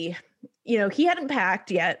with he hadn't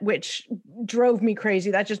packed yet, which drove me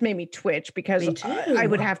crazy. That just made me twitch because I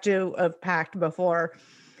would have to have packed before,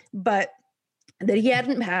 but that he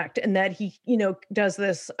hadn't packed and that he, does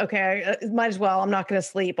this. Okay, might as well. I'm not going to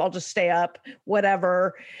sleep. I'll just stay up,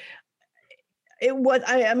 whatever. I'm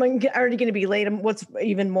already going to be late. What's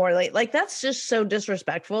even more late? Like, that's just so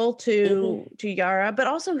disrespectful to Yara. But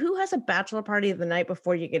also, who has a bachelor party the night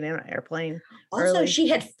before you get in an airplane? Also, early? she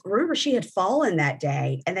had fallen that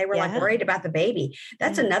day, and they were like worried about the baby.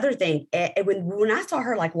 That's another thing. When I saw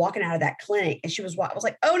her like walking out of that clinic, and I was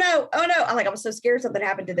like, oh no. I was so scared something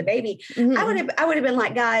happened to the baby. I would have been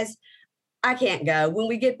like, guys, I can't go. When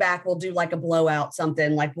we get back, we'll do like a blowout,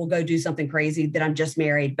 something like we'll go do something crazy that I'm just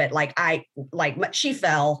married. But she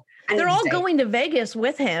fell. They're all going to Vegas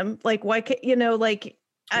with him. Like, why can't,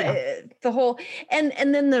 the whole, and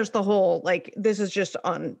then there's the whole, like, this is just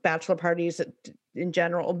on bachelor parties in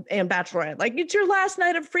general and bachelorette. Like, it's your last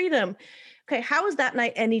night of freedom. Okay. How is that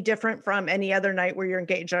night any different from any other night where you're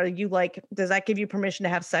engaged? Are you like, does that give you permission to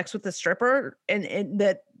have sex with the stripper? And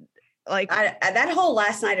that, like, that whole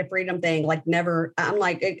last night of freedom thing, like, never, I'm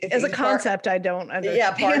like, as a concept, I don't understand.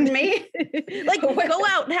 Yeah, pardon me. Like, go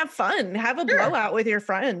out and have fun, have a blowout with your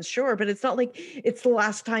friends, sure, but it's not like it's the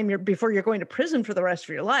last time before you're going to prison for the rest of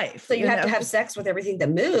your life. So you have to have sex with everything that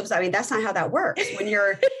moves. I mean, that's not how that works. When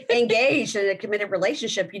you're engaged in a committed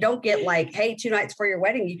relationship, you don't get like, hey, 2 nights before your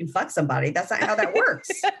wedding, you can fuck somebody. That's not how that works.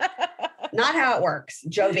 Not how it works.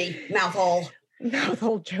 Jovi, mouth hole.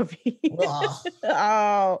 Mouthhole Jovi.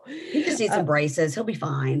 Oh, he just needs some braces. He'll be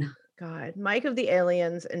fine. God, Mike of the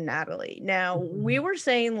Aliens and Natalie. Now, we were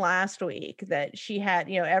saying last week that she had,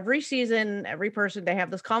 every season, every person, they have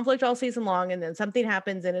this conflict all season long, and then something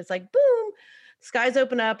happens and it's like, boom, skies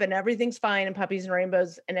open up and everything's fine and puppies and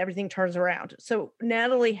rainbows and everything turns around. So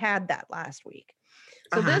Natalie had that last week.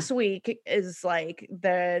 So this week is like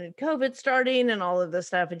the COVID starting and all of this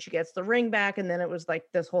stuff, and she gets the ring back, and then it was like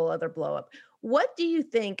this whole other blow up. What do you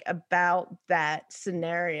think about that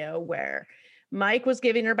scenario where Mike was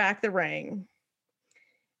giving her back the ring,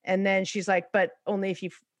 and then she's like, but only if you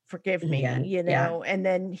forgive me, and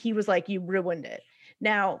then he was like, you ruined it.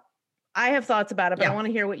 Now, I have thoughts about it, but I want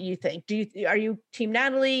to hear what you think. Are you team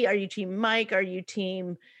Natalie? Are you team Mike? Are you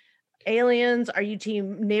team Aliens? Are you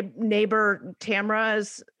team neighbor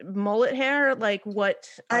Tamra's mullet hair? Like, what?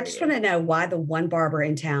 I just want to know why the one barber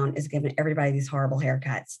in town is giving everybody these horrible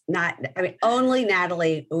haircuts. Only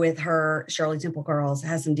Natalie with her Shirley Temple curls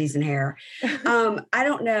has some decent hair. I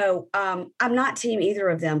don't know. I'm not team either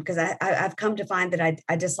of them because I've come to find that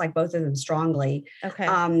I dislike both of them strongly. Okay.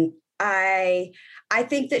 I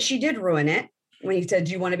think that she did ruin it when he said,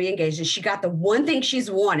 do you want to be engaged? And she got the one thing she's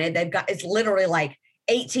wanted. It's literally like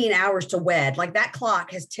 18 hours to wed. Like, that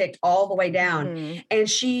clock has ticked all the way down. And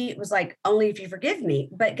she was like, only if you forgive me.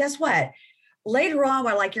 But guess what? Later on,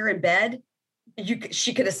 while like you're in bed,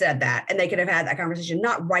 she could have said that and they could have had that conversation,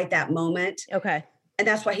 not right that moment. Okay. And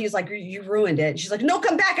that's why he was like, you ruined it. She's like, no,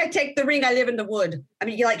 come back. I take the ring. I live in the wood. I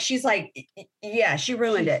mean, she's like, yeah, she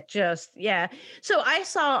ruined it. So I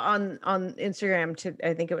saw on Instagram,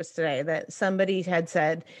 I think it was today, that somebody had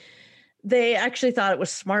said, they actually thought it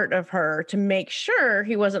was smart of her to make sure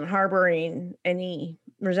he wasn't harboring any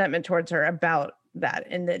resentment towards her about that,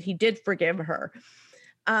 and that he did forgive her,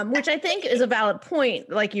 which I think is a valid point.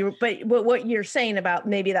 But what you're saying about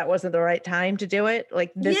maybe that wasn't the right time to do it.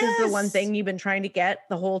 Like, this is the one thing you've been trying to get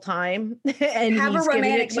the whole time, and have he's a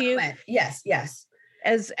romantic giving it to moment. you. Yes.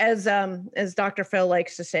 As Dr. Phil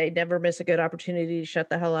likes to say, never miss a good opportunity to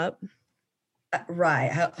shut the hell up. Right.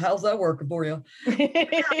 How's that working for you?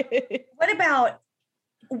 What about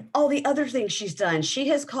all the other things she's done? She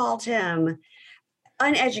has called him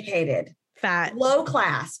uneducated, fat, low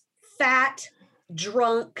class, fat,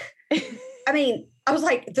 drunk. I mean, I was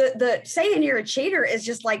like, the saying you're a cheater is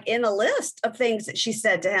just like in a list of things that she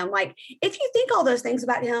said to him. Like, if you think all those things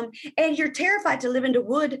about him and you're terrified to live in the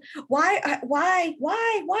wood, why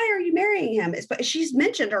are you marrying him? She's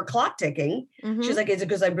mentioned her clock ticking. She's like, is it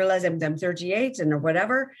because I realize I'm 38 and or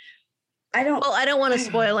whatever? I don't want to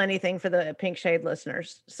spoil anything for the Pink Shade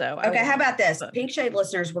listeners. So, okay. How about this? Pink Shade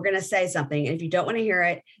listeners, we're going to say something. And if you don't want to hear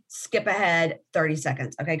it, skip ahead 30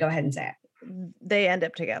 seconds. Okay. Go ahead and say it. They end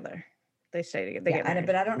up together. They stay together. They get married.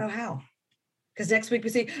 But I don't know how. Because next week we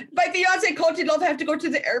see my fiance called you love have to go to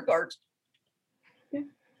the airport. Yeah.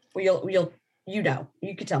 Well,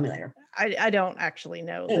 you can tell me later. I don't actually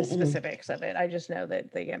know the specifics of it. I just know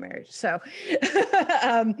that they get married. So,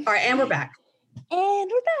 all right, and we're back.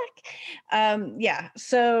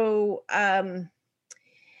 So,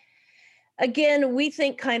 again, we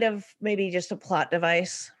think kind of maybe just a plot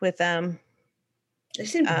device with them. They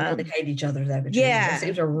seem to really hate each other.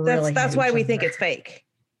 That's why we think it's fake.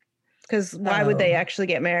 Because why would they actually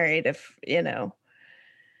get married if,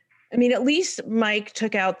 I mean, at least Mike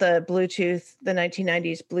took out the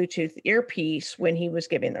 1990s Bluetooth earpiece when he was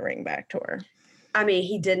giving the ring back to her. I mean,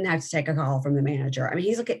 he didn't have to take a call from the manager. I mean,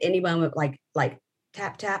 he's like at any moment, like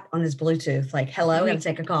tap, tap on his Bluetooth, like, hello, I'm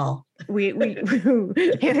take a call. We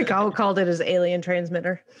Hannah called it his alien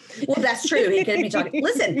transmitter. Well, that's true. He could be talking.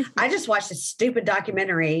 Listen, I just watched a stupid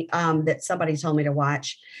documentary that somebody told me to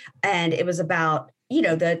watch. And it was about,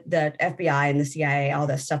 the FBI and the CIA, all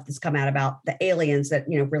the stuff that's come out about the aliens that,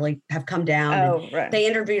 really have come down. Oh, right. They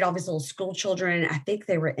interviewed all these little school children. I think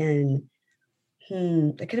they were in,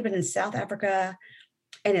 they could have been in South Africa.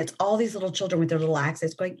 And it's all these little children with their little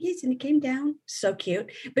accents going, yes, and it came down. So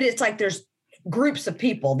cute. But it's like there's groups of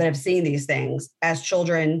people that have seen these things as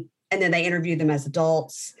children, and then they interview them as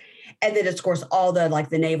adults. And then, of course, all the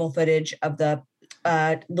the naval footage of the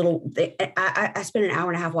I spent an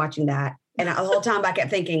hour and a half watching that. And the whole time I kept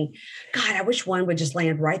thinking, God, I wish one would just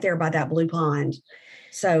land right there by that blue pond.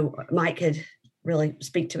 So Mike could really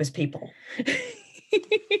speak to his people.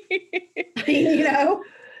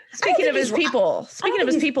 Speaking of his people,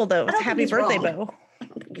 though, happy birthday, Bo. I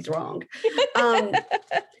don't think he's wrong.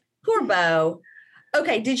 Poor Bo.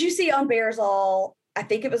 Okay, did you see on Bears All? I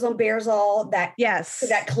think it was on Bears All that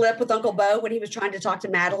clip with Uncle Bo when he was trying to talk to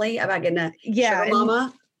Natalie about getting a sugar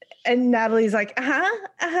mama. And Natalie's like,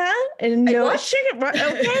 and no, sugar,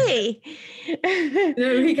 okay.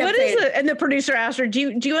 No, what is it? And the producer asked her,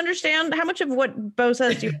 do you understand how much of what Bo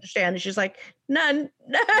says do you understand? And she's like, none.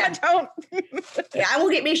 No, I don't. Yeah, I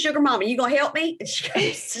will get me a sugar mama. You gonna help me?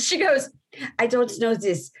 And she goes, I don't know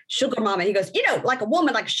this sugar mama. He goes, like a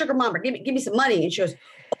woman, like a sugar mama. Give me some money. And she goes,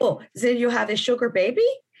 oh, then you have a sugar baby?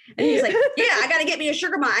 And he's like, yeah, I gotta get me a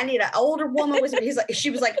sugar mama. I need an older woman with me.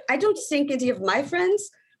 She was like, I don't think any of my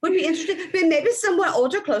friends would be interested, but maybe someone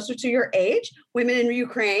older, closer to your age, women in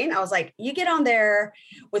Ukraine. I was like, you get on there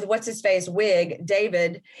with what's his face wig,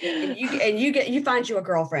 David, and you find you a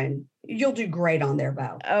girlfriend. You'll do great on there,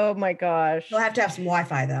 Bo. Oh my gosh. You'll have to have some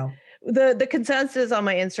Wi-Fi though. The consensus on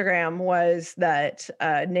my Instagram was that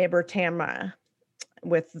neighbor Tamara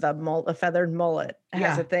with the feathered mullet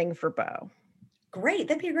has a thing for Bo. Great.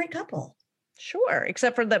 That'd be a great couple. Sure.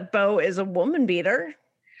 Except for that Bo is a woman beater.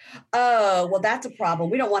 Oh, well, that's a problem.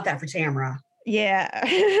 We don't want that for Tamara. Yeah.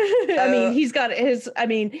 I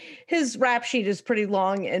mean, his rap sheet is pretty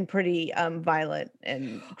long and pretty violent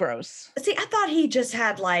and gross. See, I thought he just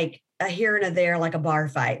had like a here and a there, like a bar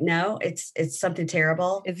fight. No, it's something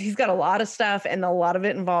terrible. He's got a lot of stuff, and a lot of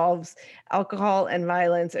it involves alcohol and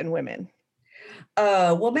violence and women.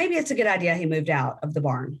 Oh, well, maybe it's a good idea he moved out of the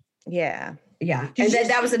barn. Yeah. Yeah. And then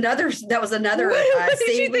that was another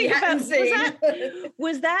scene we hadn't seen.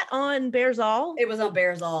 Was that on Bears All? It was on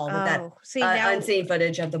Bears All with that unseen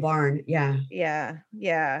footage of the barn. Yeah. Yeah.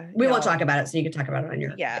 Yeah. We won't talk about it, so you can talk about it on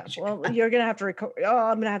your page. Well, you're going to have to record. Oh,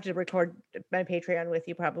 I'm going to have to record my Patreon with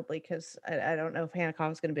you probably, because I don't know if Hannah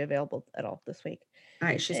is going to be available at all this week. All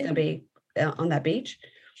right. She's going to be on that beach.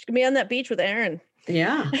 She's going to be on that beach with Aaron.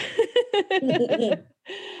 Yeah.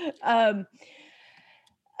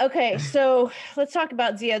 Okay, so let's talk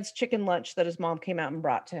about Ziad's chicken lunch that his mom came out and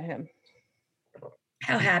brought to him.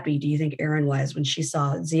 How happy do you think Erin was when she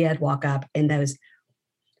saw Ziad walk up in that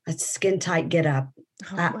skin tight get up?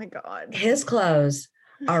 Oh my God. His clothes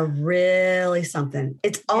are really something.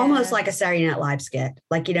 It's almost like a Saturday Night Live skit.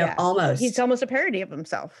 Almost. He's almost a parody of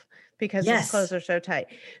himself because his clothes are so tight.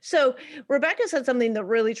 So Rebecca said something that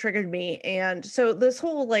really triggered me. And so this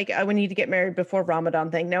whole, we need to get married before Ramadan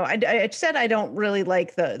thing. No, I said I don't really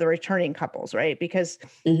like the returning couples, right? Because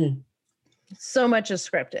so much is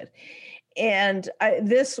scripted. And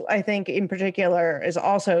I think in particular is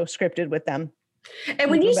also scripted with them. And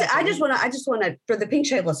when you say, I just want to, for the Pink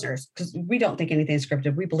Shade listeners, because we don't think anything is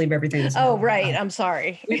scripted. We believe everything is. Oh, right. I'm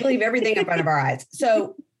sorry. We believe everything in front of our eyes.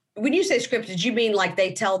 So when you say scripted, you mean like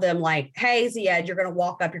they tell them like, hey, Ziad, you're going to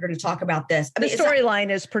walk up, you're going to talk about this. The storyline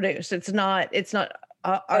is produced. It's not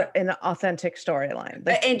an authentic storyline.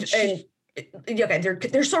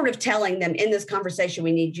 They're sort of telling them in this conversation,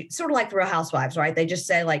 we need you, sort of like the Real Housewives, right? They just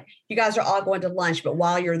say like, you guys are all going to lunch, but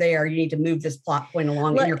while you're there, you need to move this plot point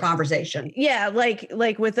along in your conversation. Yeah. Like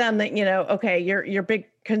with them that, okay, your big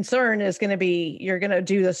concern is going to be, you're going to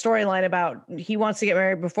do the storyline about he wants to get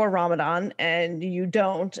married before Ramadan and you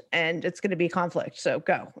don't, and it's going to be conflict. So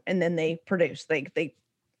go. And then they produce, they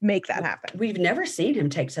make that happen. We've never seen him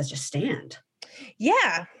take such a stand.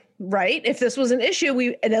 Yeah. Right. If this was an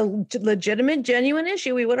issue, a legitimate, genuine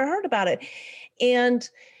issue, we would have heard about it. And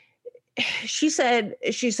she said,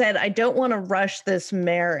 I don't want to rush this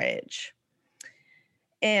marriage.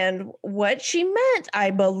 And what she meant,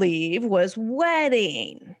 I believe, was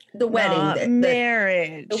wedding. The wedding. Not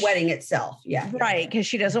marriage. The wedding itself. Yeah. Right. Because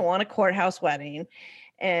she doesn't want a courthouse wedding.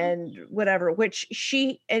 and whatever, which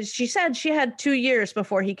as she said, she had 2 years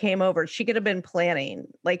before he came over. She could have been planning,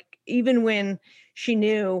 like, even when she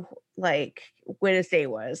knew, like, when his day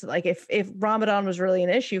was, like, if Ramadan was really an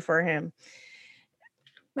issue for him.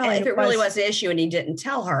 Well, if it really was an issue and he didn't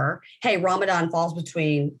tell her, hey, Ramadan falls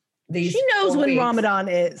between these. She knows when Ramadan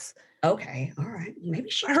is. Okay. All right. Maybe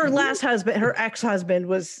her ex-husband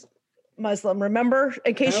was Muslim. Remember?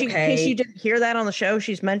 In case you didn't hear that on the show,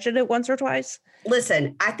 she's mentioned it once or twice.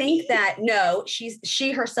 Listen, I think that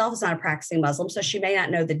she herself is not a practicing Muslim, so she may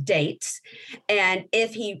not know the dates. And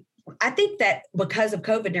I think that because of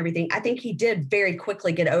COVID and everything, I think he did very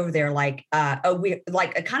quickly get over there, kind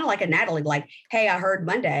of like a Natalie, like, hey, I heard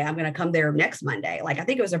Monday, I'm going to come there next Monday. Like, I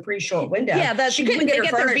think it was a pretty short window. Yeah, she couldn't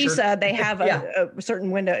get their visa. They have a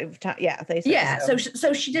certain window of time. Yeah, they say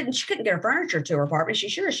so she couldn't get her furniture to her apartment. She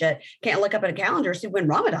sure as shit can't look up at a calendar see when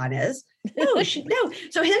Ramadan is. No.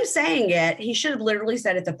 So him saying it, he should have literally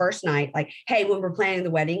said it the first night, like, hey, when we're planning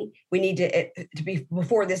the wedding, we need it to be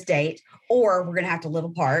before this date, or we're going to have to live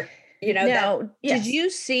apart. Now, did you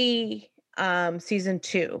see season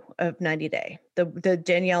 2 of 90 Day, the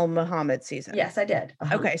Danielle Muhammad season? Yes, I did.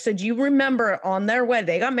 Uh-huh. Okay, so do you remember on their wedding,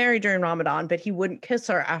 they got married during Ramadan, but he wouldn't kiss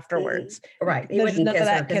her afterwards. Mm-hmm. Right. He wouldn't kiss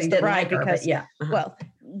her because he didn't like her, because, well,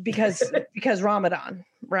 because Ramadan,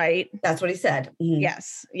 right? That's what he said. Mm-hmm.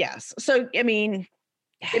 Yes. So, I mean,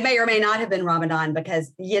 it may or may not have been Ramadan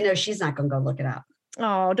because, she's not going to go look it up.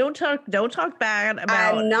 Oh, don't talk bad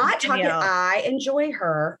about. I'm not talking. I enjoy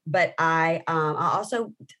her, but I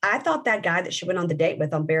thought that guy that she went on the date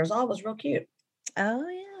with on Bears All was real cute. Oh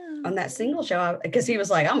yeah, on that single show, because he was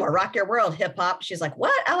like, "I'm gonna rock your world, hip hop." She's like,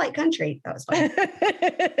 "What? I like country." That was fun.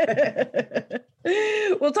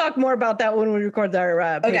 We'll talk more about that when we record our.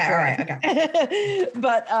 Okay, all right, okay.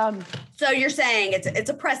 But so you're saying it's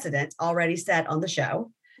a precedent already set on the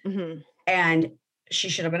show, and she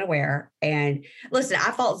should have been aware. And listen,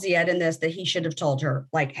 I fault Ziad in this, that he should have told her,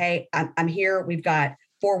 like, hey, I'm here. We've got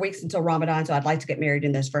 4 weeks until Ramadan, so I'd like to get married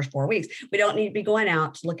in those first 4 weeks. We don't need to be going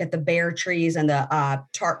out to look at the bare trees and the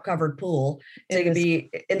tarp-covered pool to be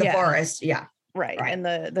in the forest. Yeah. Right. And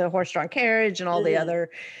the horse-drawn carriage and all the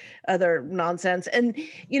other nonsense. And,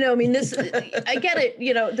 I mean, this, I get it.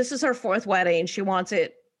 This is her 4th wedding. She wants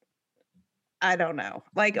it. I don't know.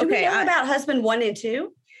 Like, do we know about husband 1 and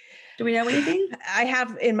 2? Do we know anything? I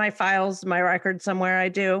have in my files, my record somewhere. I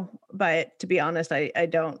do, but to be honest, I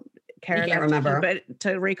don't care enough remember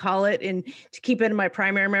to recall it and to keep it in my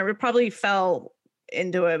primary memory. It probably fell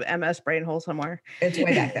into a MS brain hole somewhere. It's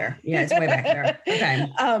way back there. Yeah, it's way back there. Okay.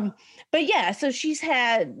 But yeah, so she's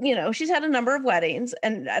had a number of weddings,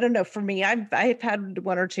 and I don't know. For me, I've had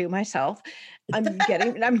 1 or 2 myself. I'm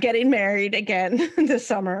getting married again this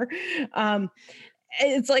summer.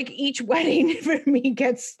 It's like each wedding for me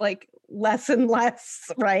gets like less and less,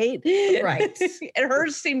 right? Right. And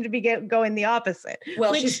hers seem to be going the opposite.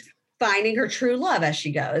 Well, she's finding her true love as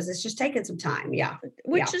she goes. It's just taking some time. Yeah.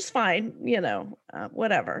 Which is fine,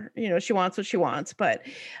 whatever. She wants what she wants. But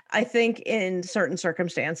I think in certain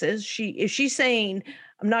circumstances, if she's saying,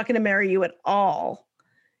 I'm not going to marry you at all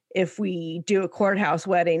if we do a courthouse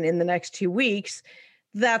wedding in the next 2 weeks,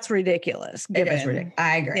 that's ridiculous. It is ridiculous.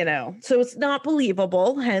 I agree. So it's not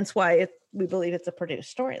believable, hence why we believe it's a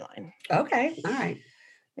produced storyline. Okay. All right.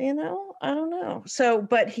 I don't know. So,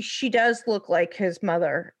 but she does look like his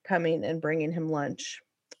mother coming and bringing him lunch.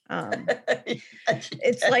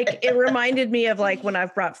 It's like, it reminded me of like when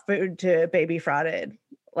I've brought food to Baby Frauded,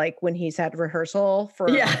 like when he's had rehearsal for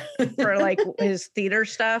like his theater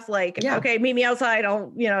stuff. Like, okay, meet me outside.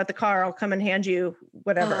 I'll, at the car, I'll come and hand you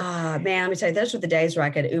whatever. Man, let me tell you, those were the days where I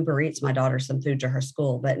could Uber Eats my daughter some food to her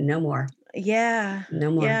school, but no more. Yeah. No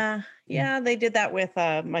more. Yeah. They did that with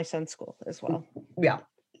my son's school as well. Yeah.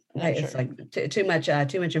 It's like too much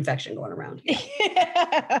infection going around.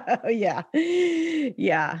 Yeah.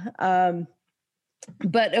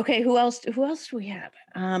 But okay, who else do we have?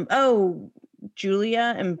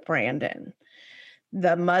 Julia and Brandon,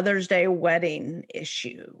 the Mother's Day wedding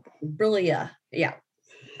issue. Brulia. Yeah.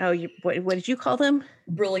 Oh, what did you call them?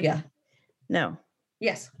 Brulia. No.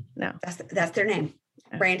 Yes. No. That's their name.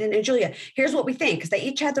 Brandon and Julia. Here's what we think, because they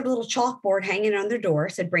each had their little chalkboard hanging on their door,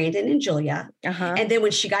 said Brandon and Julia. And then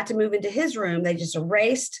when she got to move into his room, they just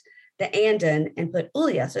erased the Andon and put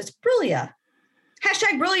Ulia. So it's Brulia.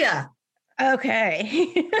 Hashtag Brulia.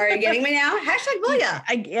 Okay. Are you getting me now? Hashtag Brulia.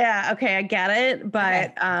 Okay, I get it.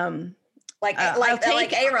 But like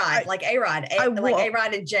A-Rod, like A-Rod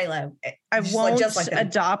and J-Lo. I won't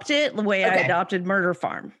adopt it the way I adopted Murder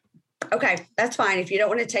Farm. Okay, that's fine. If you don't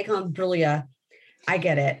want to take on Brulia, I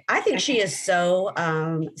get it. I think she is so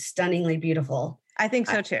stunningly beautiful. I think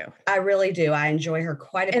so too. I really do. I enjoy her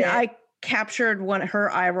quite a bit. And I captured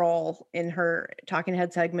her eye roll in her talking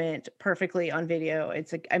head segment perfectly on video.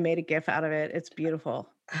 I made a GIF out of it. It's beautiful.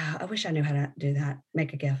 I wish I knew how to do that,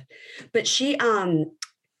 make a GIF. But she's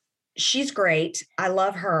great. I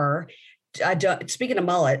love her. Speaking of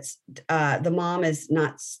mullets, the mom is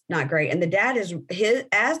not great, and the dad is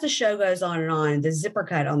as the show goes on and on, the zipper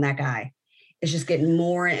cut on that guy is just getting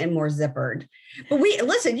more and more zippered. But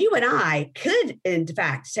you and I could, in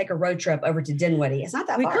fact, take a road trip over to Dinwiddie. It's not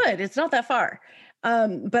that far. We could. It's not that far.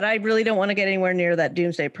 But I really don't want to get anywhere near that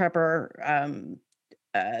Doomsday Prepper.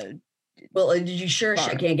 Well, you sure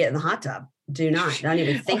can't get in the hot tub? Do not. Don't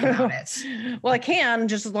even think about it. Well, I can,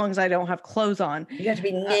 just as long as I don't have clothes on. You have to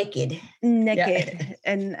be naked. Yeah.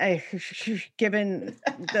 And given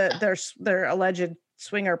their alleged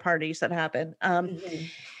swinger parties that happen.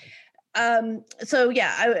 So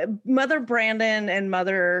yeah, Mother Brandon and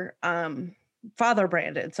Father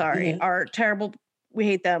Brandon, are terrible. We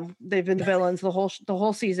hate them. They've been the villains the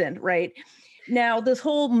whole season, right? Now, this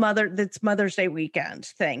whole Mother's Day weekend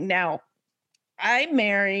thing. Now, I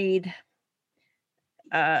married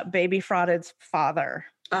Baby Frauded's father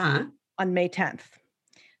on May 10th.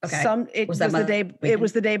 Okay. It was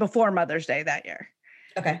the day before Mother's Day that year.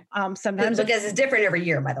 Okay. Sometimes because it's different every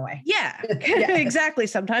year, by the way. Yeah, exactly.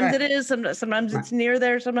 Sometimes it is. Sometimes it's near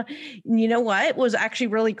there. You know what was actually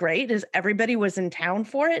really great is everybody was in town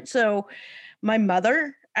for it. So my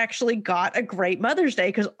mother actually got a great Mother's Day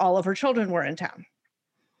because all of her children were in town.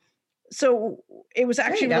 So it was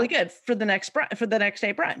actually really good for the next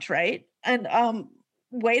day brunch, right? And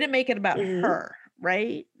way to make it about her,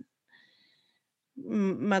 right?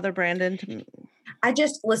 Mother Brandon. I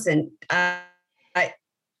just listen.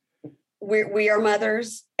 We are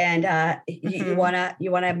mothers, and you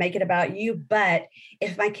wanna make it about you. But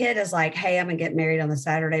if my kid is like, "Hey, I'm gonna get married on the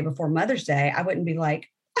Saturday before Mother's Day," I wouldn't be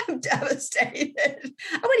like, "I'm devastated."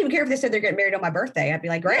 I wouldn't even care if they said they're getting married on my birthday. I'd be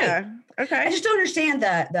like, "Great, okay." I just don't understand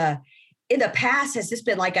the. In the past, has this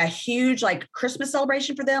been like a huge like Christmas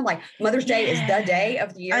celebration for them? Like Mother's Day is the day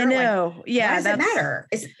of the year. I know. Like, why does it matter?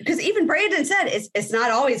 It's because even Brandon said it's not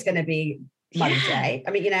always going to be Mother's Day.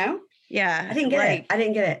 I mean, Yeah, I didn't get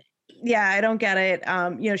it. Yeah, I don't get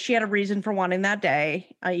it. She had a reason for wanting that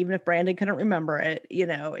day, even if Brandon couldn't remember it.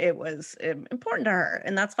 It was important to her,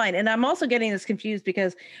 and that's fine. And I'm also getting this confused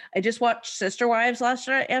because I just watched Sister Wives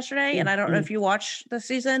yesterday, and I don't know if you watched the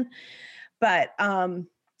season, but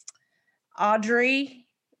Audrey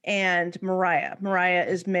and Mariah. Mariah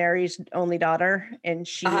is Mary's only daughter, and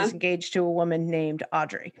she is engaged to a woman named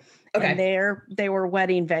Audrey. Okay. And they were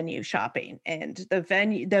wedding venue shopping, and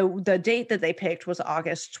the date that they picked was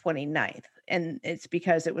August 29th. And it's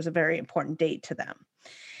because it was a very important date to them.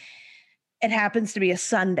 It happens to be a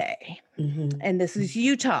Sunday, and this is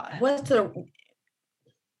Utah.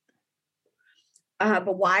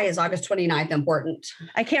 But why is August 29th important?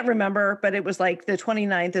 I can't remember, but it was like the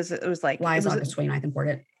 29th why is August 29th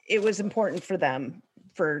important? It was important for them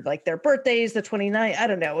for like their birthdays, the 29th. I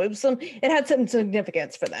don't know. It had some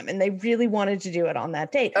significance for them, and they really wanted to do it on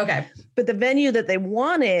that date. Okay. But the venue that they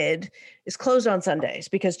wanted is closed on Sundays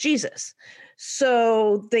because Jesus.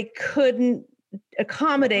 So they couldn't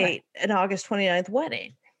accommodate an August 29th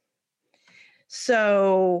wedding.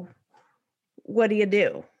 So what do you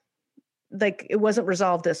do? Like, it wasn't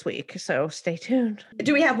resolved this week, so stay tuned.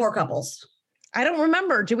 Do we have more couples? I don't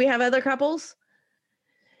remember. Do we have other couples?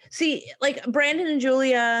 See, like Brandon and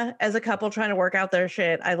Julia as a couple trying to work out their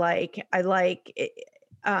shit. I like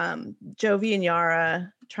Jovi and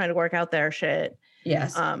Yara trying to work out their shit.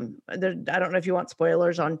 Yes. I don't know if you want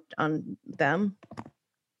spoilers on them.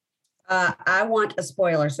 I want a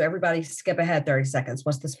spoiler, so everybody skip ahead 30 seconds.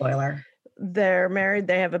 What's the spoiler? They're married.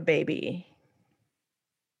 They have a baby.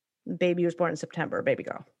 The baby was born in September, baby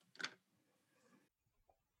girl.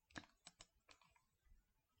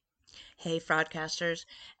 Hey, Fraudcasters.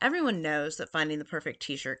 Everyone knows that finding the perfect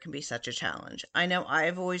t-shirt can be such a challenge. I know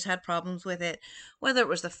I've always had problems with it, whether it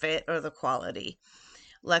was the fit or the quality.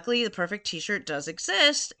 Luckily, the perfect t-shirt does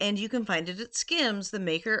exist, and you can find it at Skims, the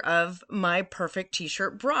maker of my perfect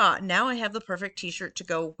t-shirt bra. Now I have the perfect t-shirt to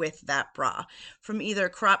go with that bra. From either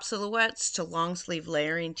crop silhouettes to long sleeve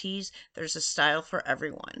layering tees, there's a style for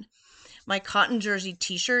everyone. My cotton jersey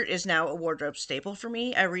t-shirt is now a wardrobe staple for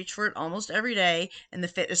me. I reach for it almost every day, and the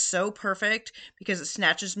fit is so perfect because it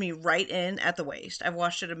snatches me right in at the waist. I've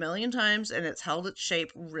washed it a million times, and it's held its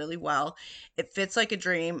shape really well. It fits like a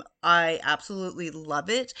dream. I absolutely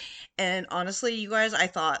love it. And honestly, you guys, I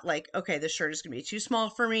thought like, okay, this shirt is going to be too small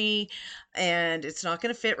for me, and it's not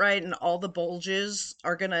going to fit right, and all the bulges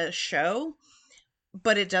are going to show.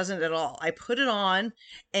 but it doesn't at all. I put it on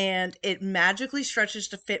and it magically stretches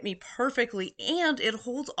to fit me perfectly, and it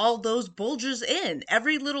holds all those bulges in.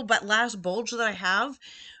 Every little last bulge that I have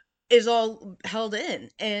is all held in,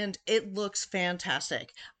 and it looks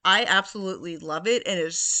fantastic. I absolutely love it, and it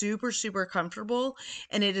is super, super comfortable,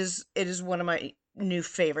 and it is one of my new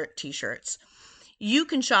favorite t-shirts. You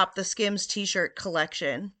can shop the Skims t-shirt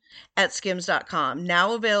collection at skims.com,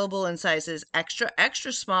 now available in sizes extra,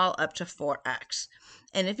 extra small up to 4X.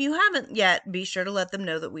 And if you haven't yet, be sure to let them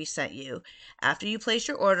know that we sent you. After you place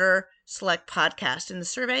your order, select podcast in the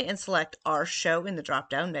survey and select our show in the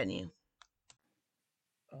drop-down menu.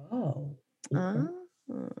 Oh.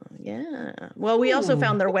 Yeah. Well, we also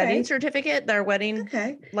found their wedding certificate, their wedding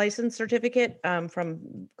license certificate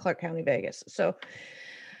from Clark County, Vegas. So,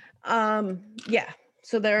 yeah.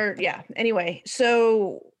 So anyway,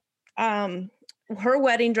 so her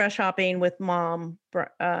wedding dress shopping with mom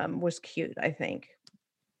was cute, I think.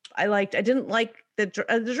 I didn't like the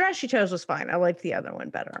dress she chose was fine. I liked the other one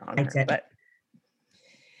better on her, but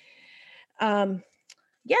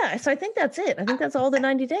yeah, so I think that's it. I think that's all the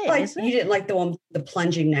 90 days. Like, you didn't like the one with the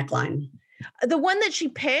plunging neckline. The one that she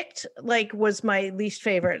picked, was my least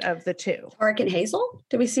favorite of the two. Tarek and Hazel?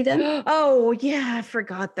 Did we see them? Oh, yeah, I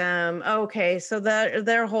forgot them. Okay, so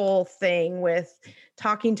their whole thing with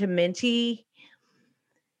talking to Minty.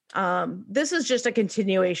 This is just a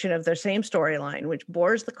continuation of their same storyline, which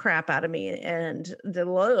bores the crap out of me. And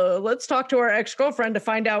let's talk to our ex-girlfriend to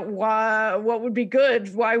find out what would be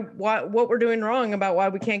good, what we're doing wrong about why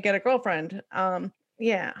we can't get a girlfriend.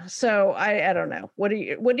 Yeah. So I don't know. What are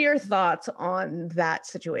your thoughts on that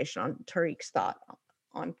situation? On Tariq's thought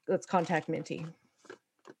on let's contact Minty.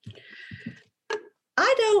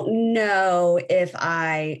 I don't know if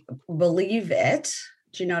I believe it.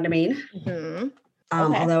 Do you know what I mean? Mm-hmm.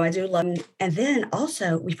 Although I do love him. And then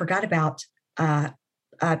also we forgot about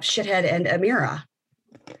Shithead and Amira.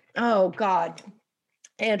 Oh God.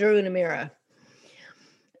 Andrew and Amira.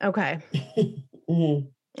 Okay. Mm-hmm.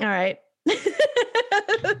 All right.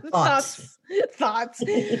 Thoughts.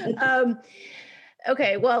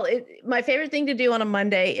 Okay. Well, my favorite thing to do on a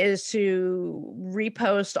Monday is to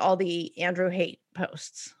repost all the Andrew hate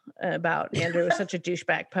posts about Andrew is such a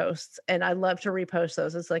douchebag posts. And I love to repost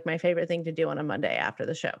those. It's like my favorite thing to do on a Monday after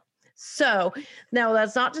the show. So now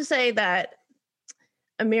that's not to say that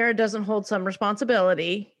Amira doesn't hold some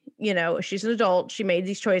responsibility. She's an adult. She made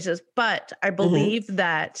these choices, but I believe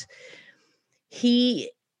that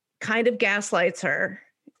he kind of gaslights her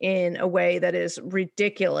in a way that is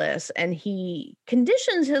ridiculous. And he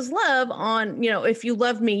conditions his love on, if you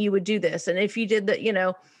loved me, you would do this. And if you did that,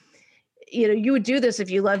 you would do this if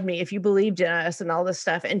you loved me, if you believed in us and all this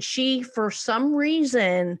stuff. And she, for some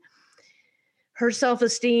reason, her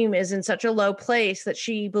self-esteem is in such a low place that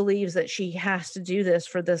she believes that she has to do this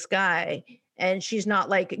for this guy. And she's not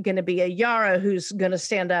going to be a Yara who's going to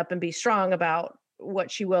stand up and be strong about what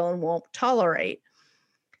she will and won't tolerate.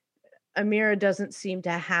 Amira doesn't seem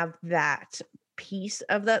to have that piece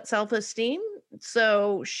of that self-esteem.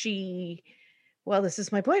 So this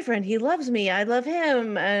is my boyfriend. He loves me. I love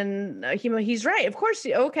him. And he's right. Of course.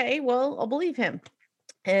 Okay. Well, I'll believe him.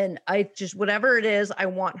 And I just, whatever it is, I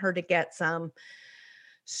want her to get some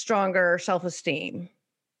stronger self-esteem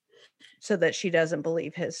so that she doesn't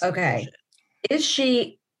believe his bullshit. Is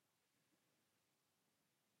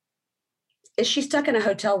she stuck in a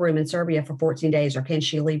hotel room in Serbia for 14 days, or can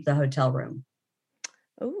she leave the hotel room?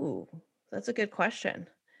 Oh, that's a good question.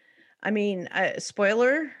 I mean,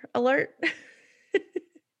 spoiler alert.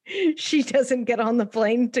 She doesn't get on the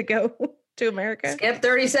plane to go to America. Skip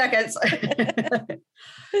 30 seconds.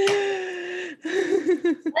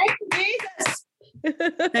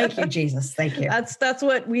 Thank you, Jesus. Thank you. That's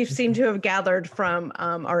what we've seemed to have gathered from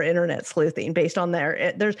our internet sleuthing based on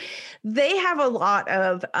they have a lot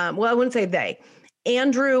of, I wouldn't say they,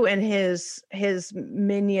 Andrew and his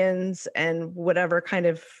minions and whatever kind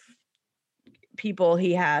of people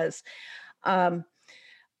he has,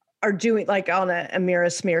 are doing on a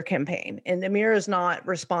Amira smear campaign, and Amira's not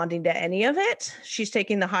responding to any of it. She's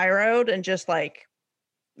taking the high road and just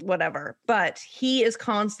whatever, but he is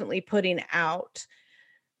constantly putting out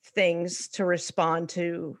things to respond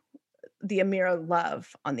to the Amira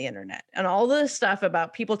love on the internet and all this stuff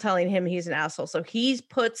about people telling him he's an asshole. So he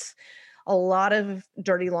puts a lot of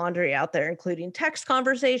dirty laundry out there, including text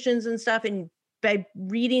conversations and stuff. And by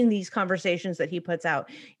reading these conversations that he puts out,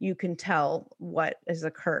 you can tell what has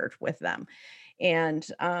occurred with them. And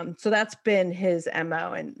so that's been his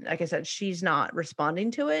MO. And like I said, she's not responding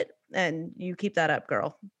to it. And you keep that up,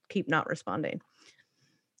 girl. Keep not responding.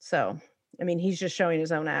 So, I mean, he's just showing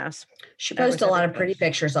his own ass. She posted a lot of pretty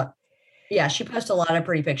pictures. Yeah, she posts a lot of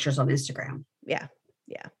pretty pictures on Instagram. Yeah.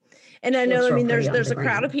 Yeah. And I know, there's a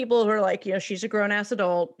crowd of gram. people who are like, she's a grown ass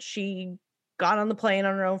adult. She got on the plane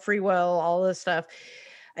on her own free will, all this stuff.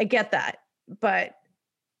 I get that. But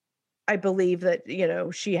I believe that,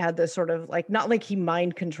 she had this sort of like, not like he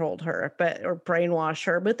mind controlled her, or brainwashed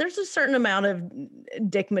her, but there's a certain amount of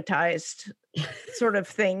digmatized sort of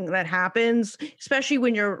thing that happens, especially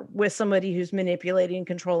when you're with somebody who's manipulating,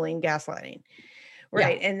 controlling, gaslighting.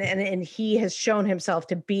 Right. Yeah. And he has shown himself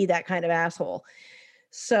to be that kind of asshole.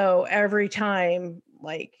 So every time,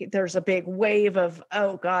 like, there's a big wave of,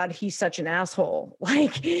 oh God, he's such an asshole.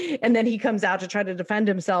 Like, and then he comes out to try to defend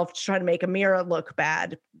himself, to try to make Amira look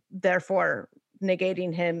bad, therefore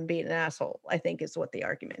negating him being an asshole, I think is what the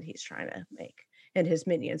argument he's trying to make. And his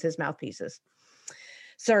minions, his mouthpieces,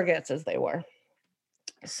 surrogates as they were.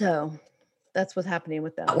 So that's what's happening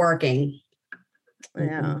with them. Not working. Yeah.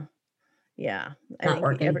 Mm-hmm. Yeah. Not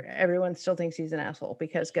working. Everyone still thinks he's an asshole,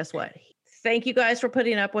 because guess what? Thank you guys for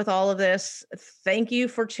putting up with all of this. Thank you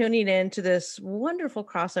for tuning in to this wonderful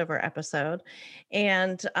crossover episode.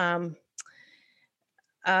 And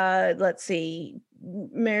let's see,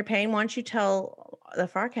 Mary Payne, why don't you tell the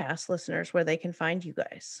Fraudcast listeners where they can find you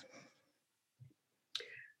guys?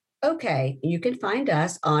 Okay, you can find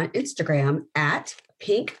us on Instagram at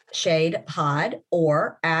Pink Shade Pod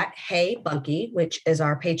or at Hey Bunky, which is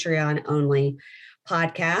our Patreon only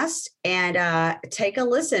podcast, and take a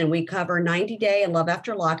listen. We cover 90 Day and Love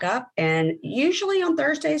After Lockup, and usually on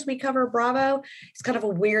Thursdays we cover Bravo. It's kind of a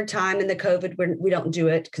weird time in the COVID when we don't do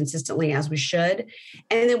it consistently as we should.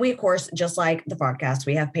 And then we, of course, just like the podcast,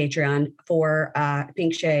 we have Patreon for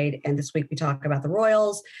Pink Shade, and this week we talk about the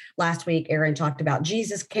Royals. Last week Erin talked about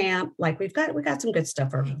Jesus Camp. Like we got some good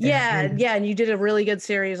stuff over there. Yeah, and you did a really good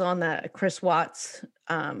series on that Chris Watts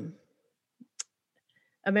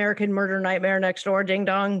American Murder Nightmare Next Door, Ding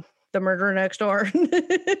Dong, the murderer next door.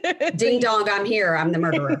 Ding dong, I'm here. I'm the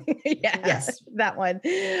murderer. Yeah, yes, that one.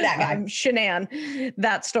 That guy, Shanann.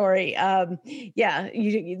 That story.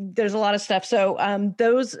 There's a lot of stuff. So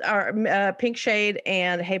those are Pink Shade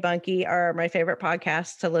and Hey Bunky are my favorite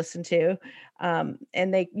podcasts to listen to.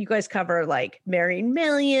 And you guys cover like Marrying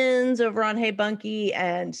Millions over on Hey Bunky,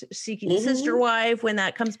 and Seeking Sister Wife when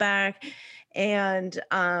that comes back, and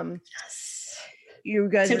you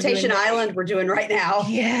guys Temptation Island we're doing right now.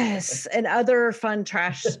 Yes. And other fun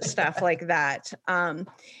trash stuff like that.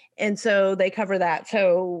 And so they cover that.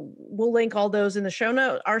 So we'll link all those in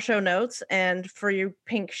the our show notes. And for you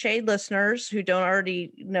Pink Shade listeners who don't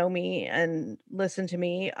already know me and listen to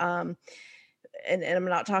me, and I'm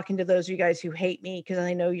not talking to those of you guys who hate me, because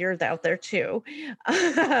I know you're out there too.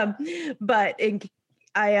 But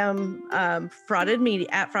I am Frauded Media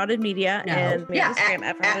at Frauded Media, and Instagram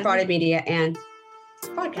at Frauded Media and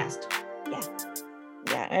podcast.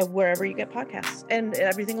 Yeah, wherever you get podcasts, and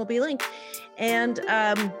everything will be linked. And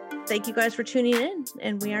thank you guys for tuning in,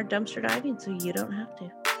 and we are dumpster diving so you don't have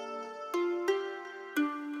to.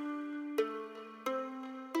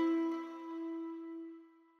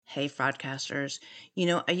 Hey, Fraudcasters.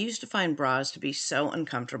 I used to find bras to be so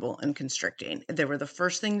uncomfortable and constricting. They were the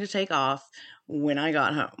first thing to take off when I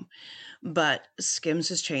got home. But Skims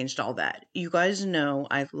has changed all that. You guys know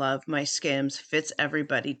I love my Skims Fits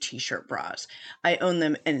Everybody t-shirt bras. I own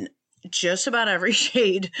them in just about every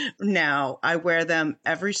shade now. I wear them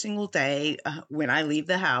every single day when I leave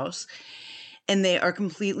the house. And they are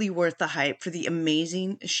completely worth the hype for the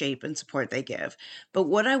amazing shape and support they give. But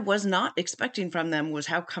what I was not expecting from them was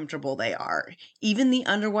how comfortable they are. Even the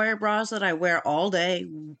underwire bras that I wear all day,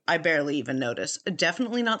 I barely even notice.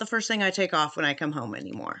 Definitely not the first thing I take off when I come home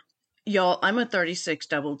anymore. Y'all, I'm a 36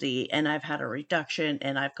 double D, and I've had a reduction,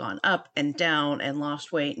 and I've gone up and down and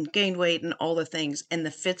lost weight and gained weight and all the things. And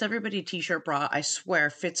the Fits Everybody t-shirt bra, I swear,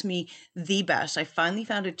 fits me the best. I finally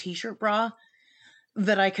found a t-shirt bra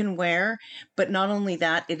that I can wear, but not only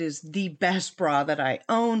that, it is the best bra that I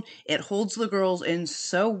own. It holds the girls in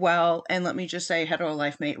so well, and let me just say, Hetero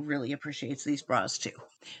Life Mate really appreciates these bras too.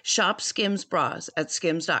 Shop Skims bras at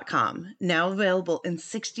skims.com, now available in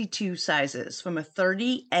 62 sizes, from a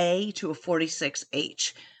 30A to a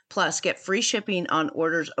 46H. Plus, get free shipping on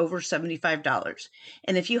orders over $75.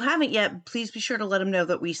 And if you haven't yet, please be sure to let them know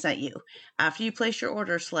that we sent you. After you place your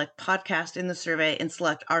order, select podcast in the survey and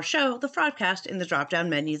select our show, The Fraudcast, in the drop-down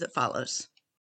menu that follows.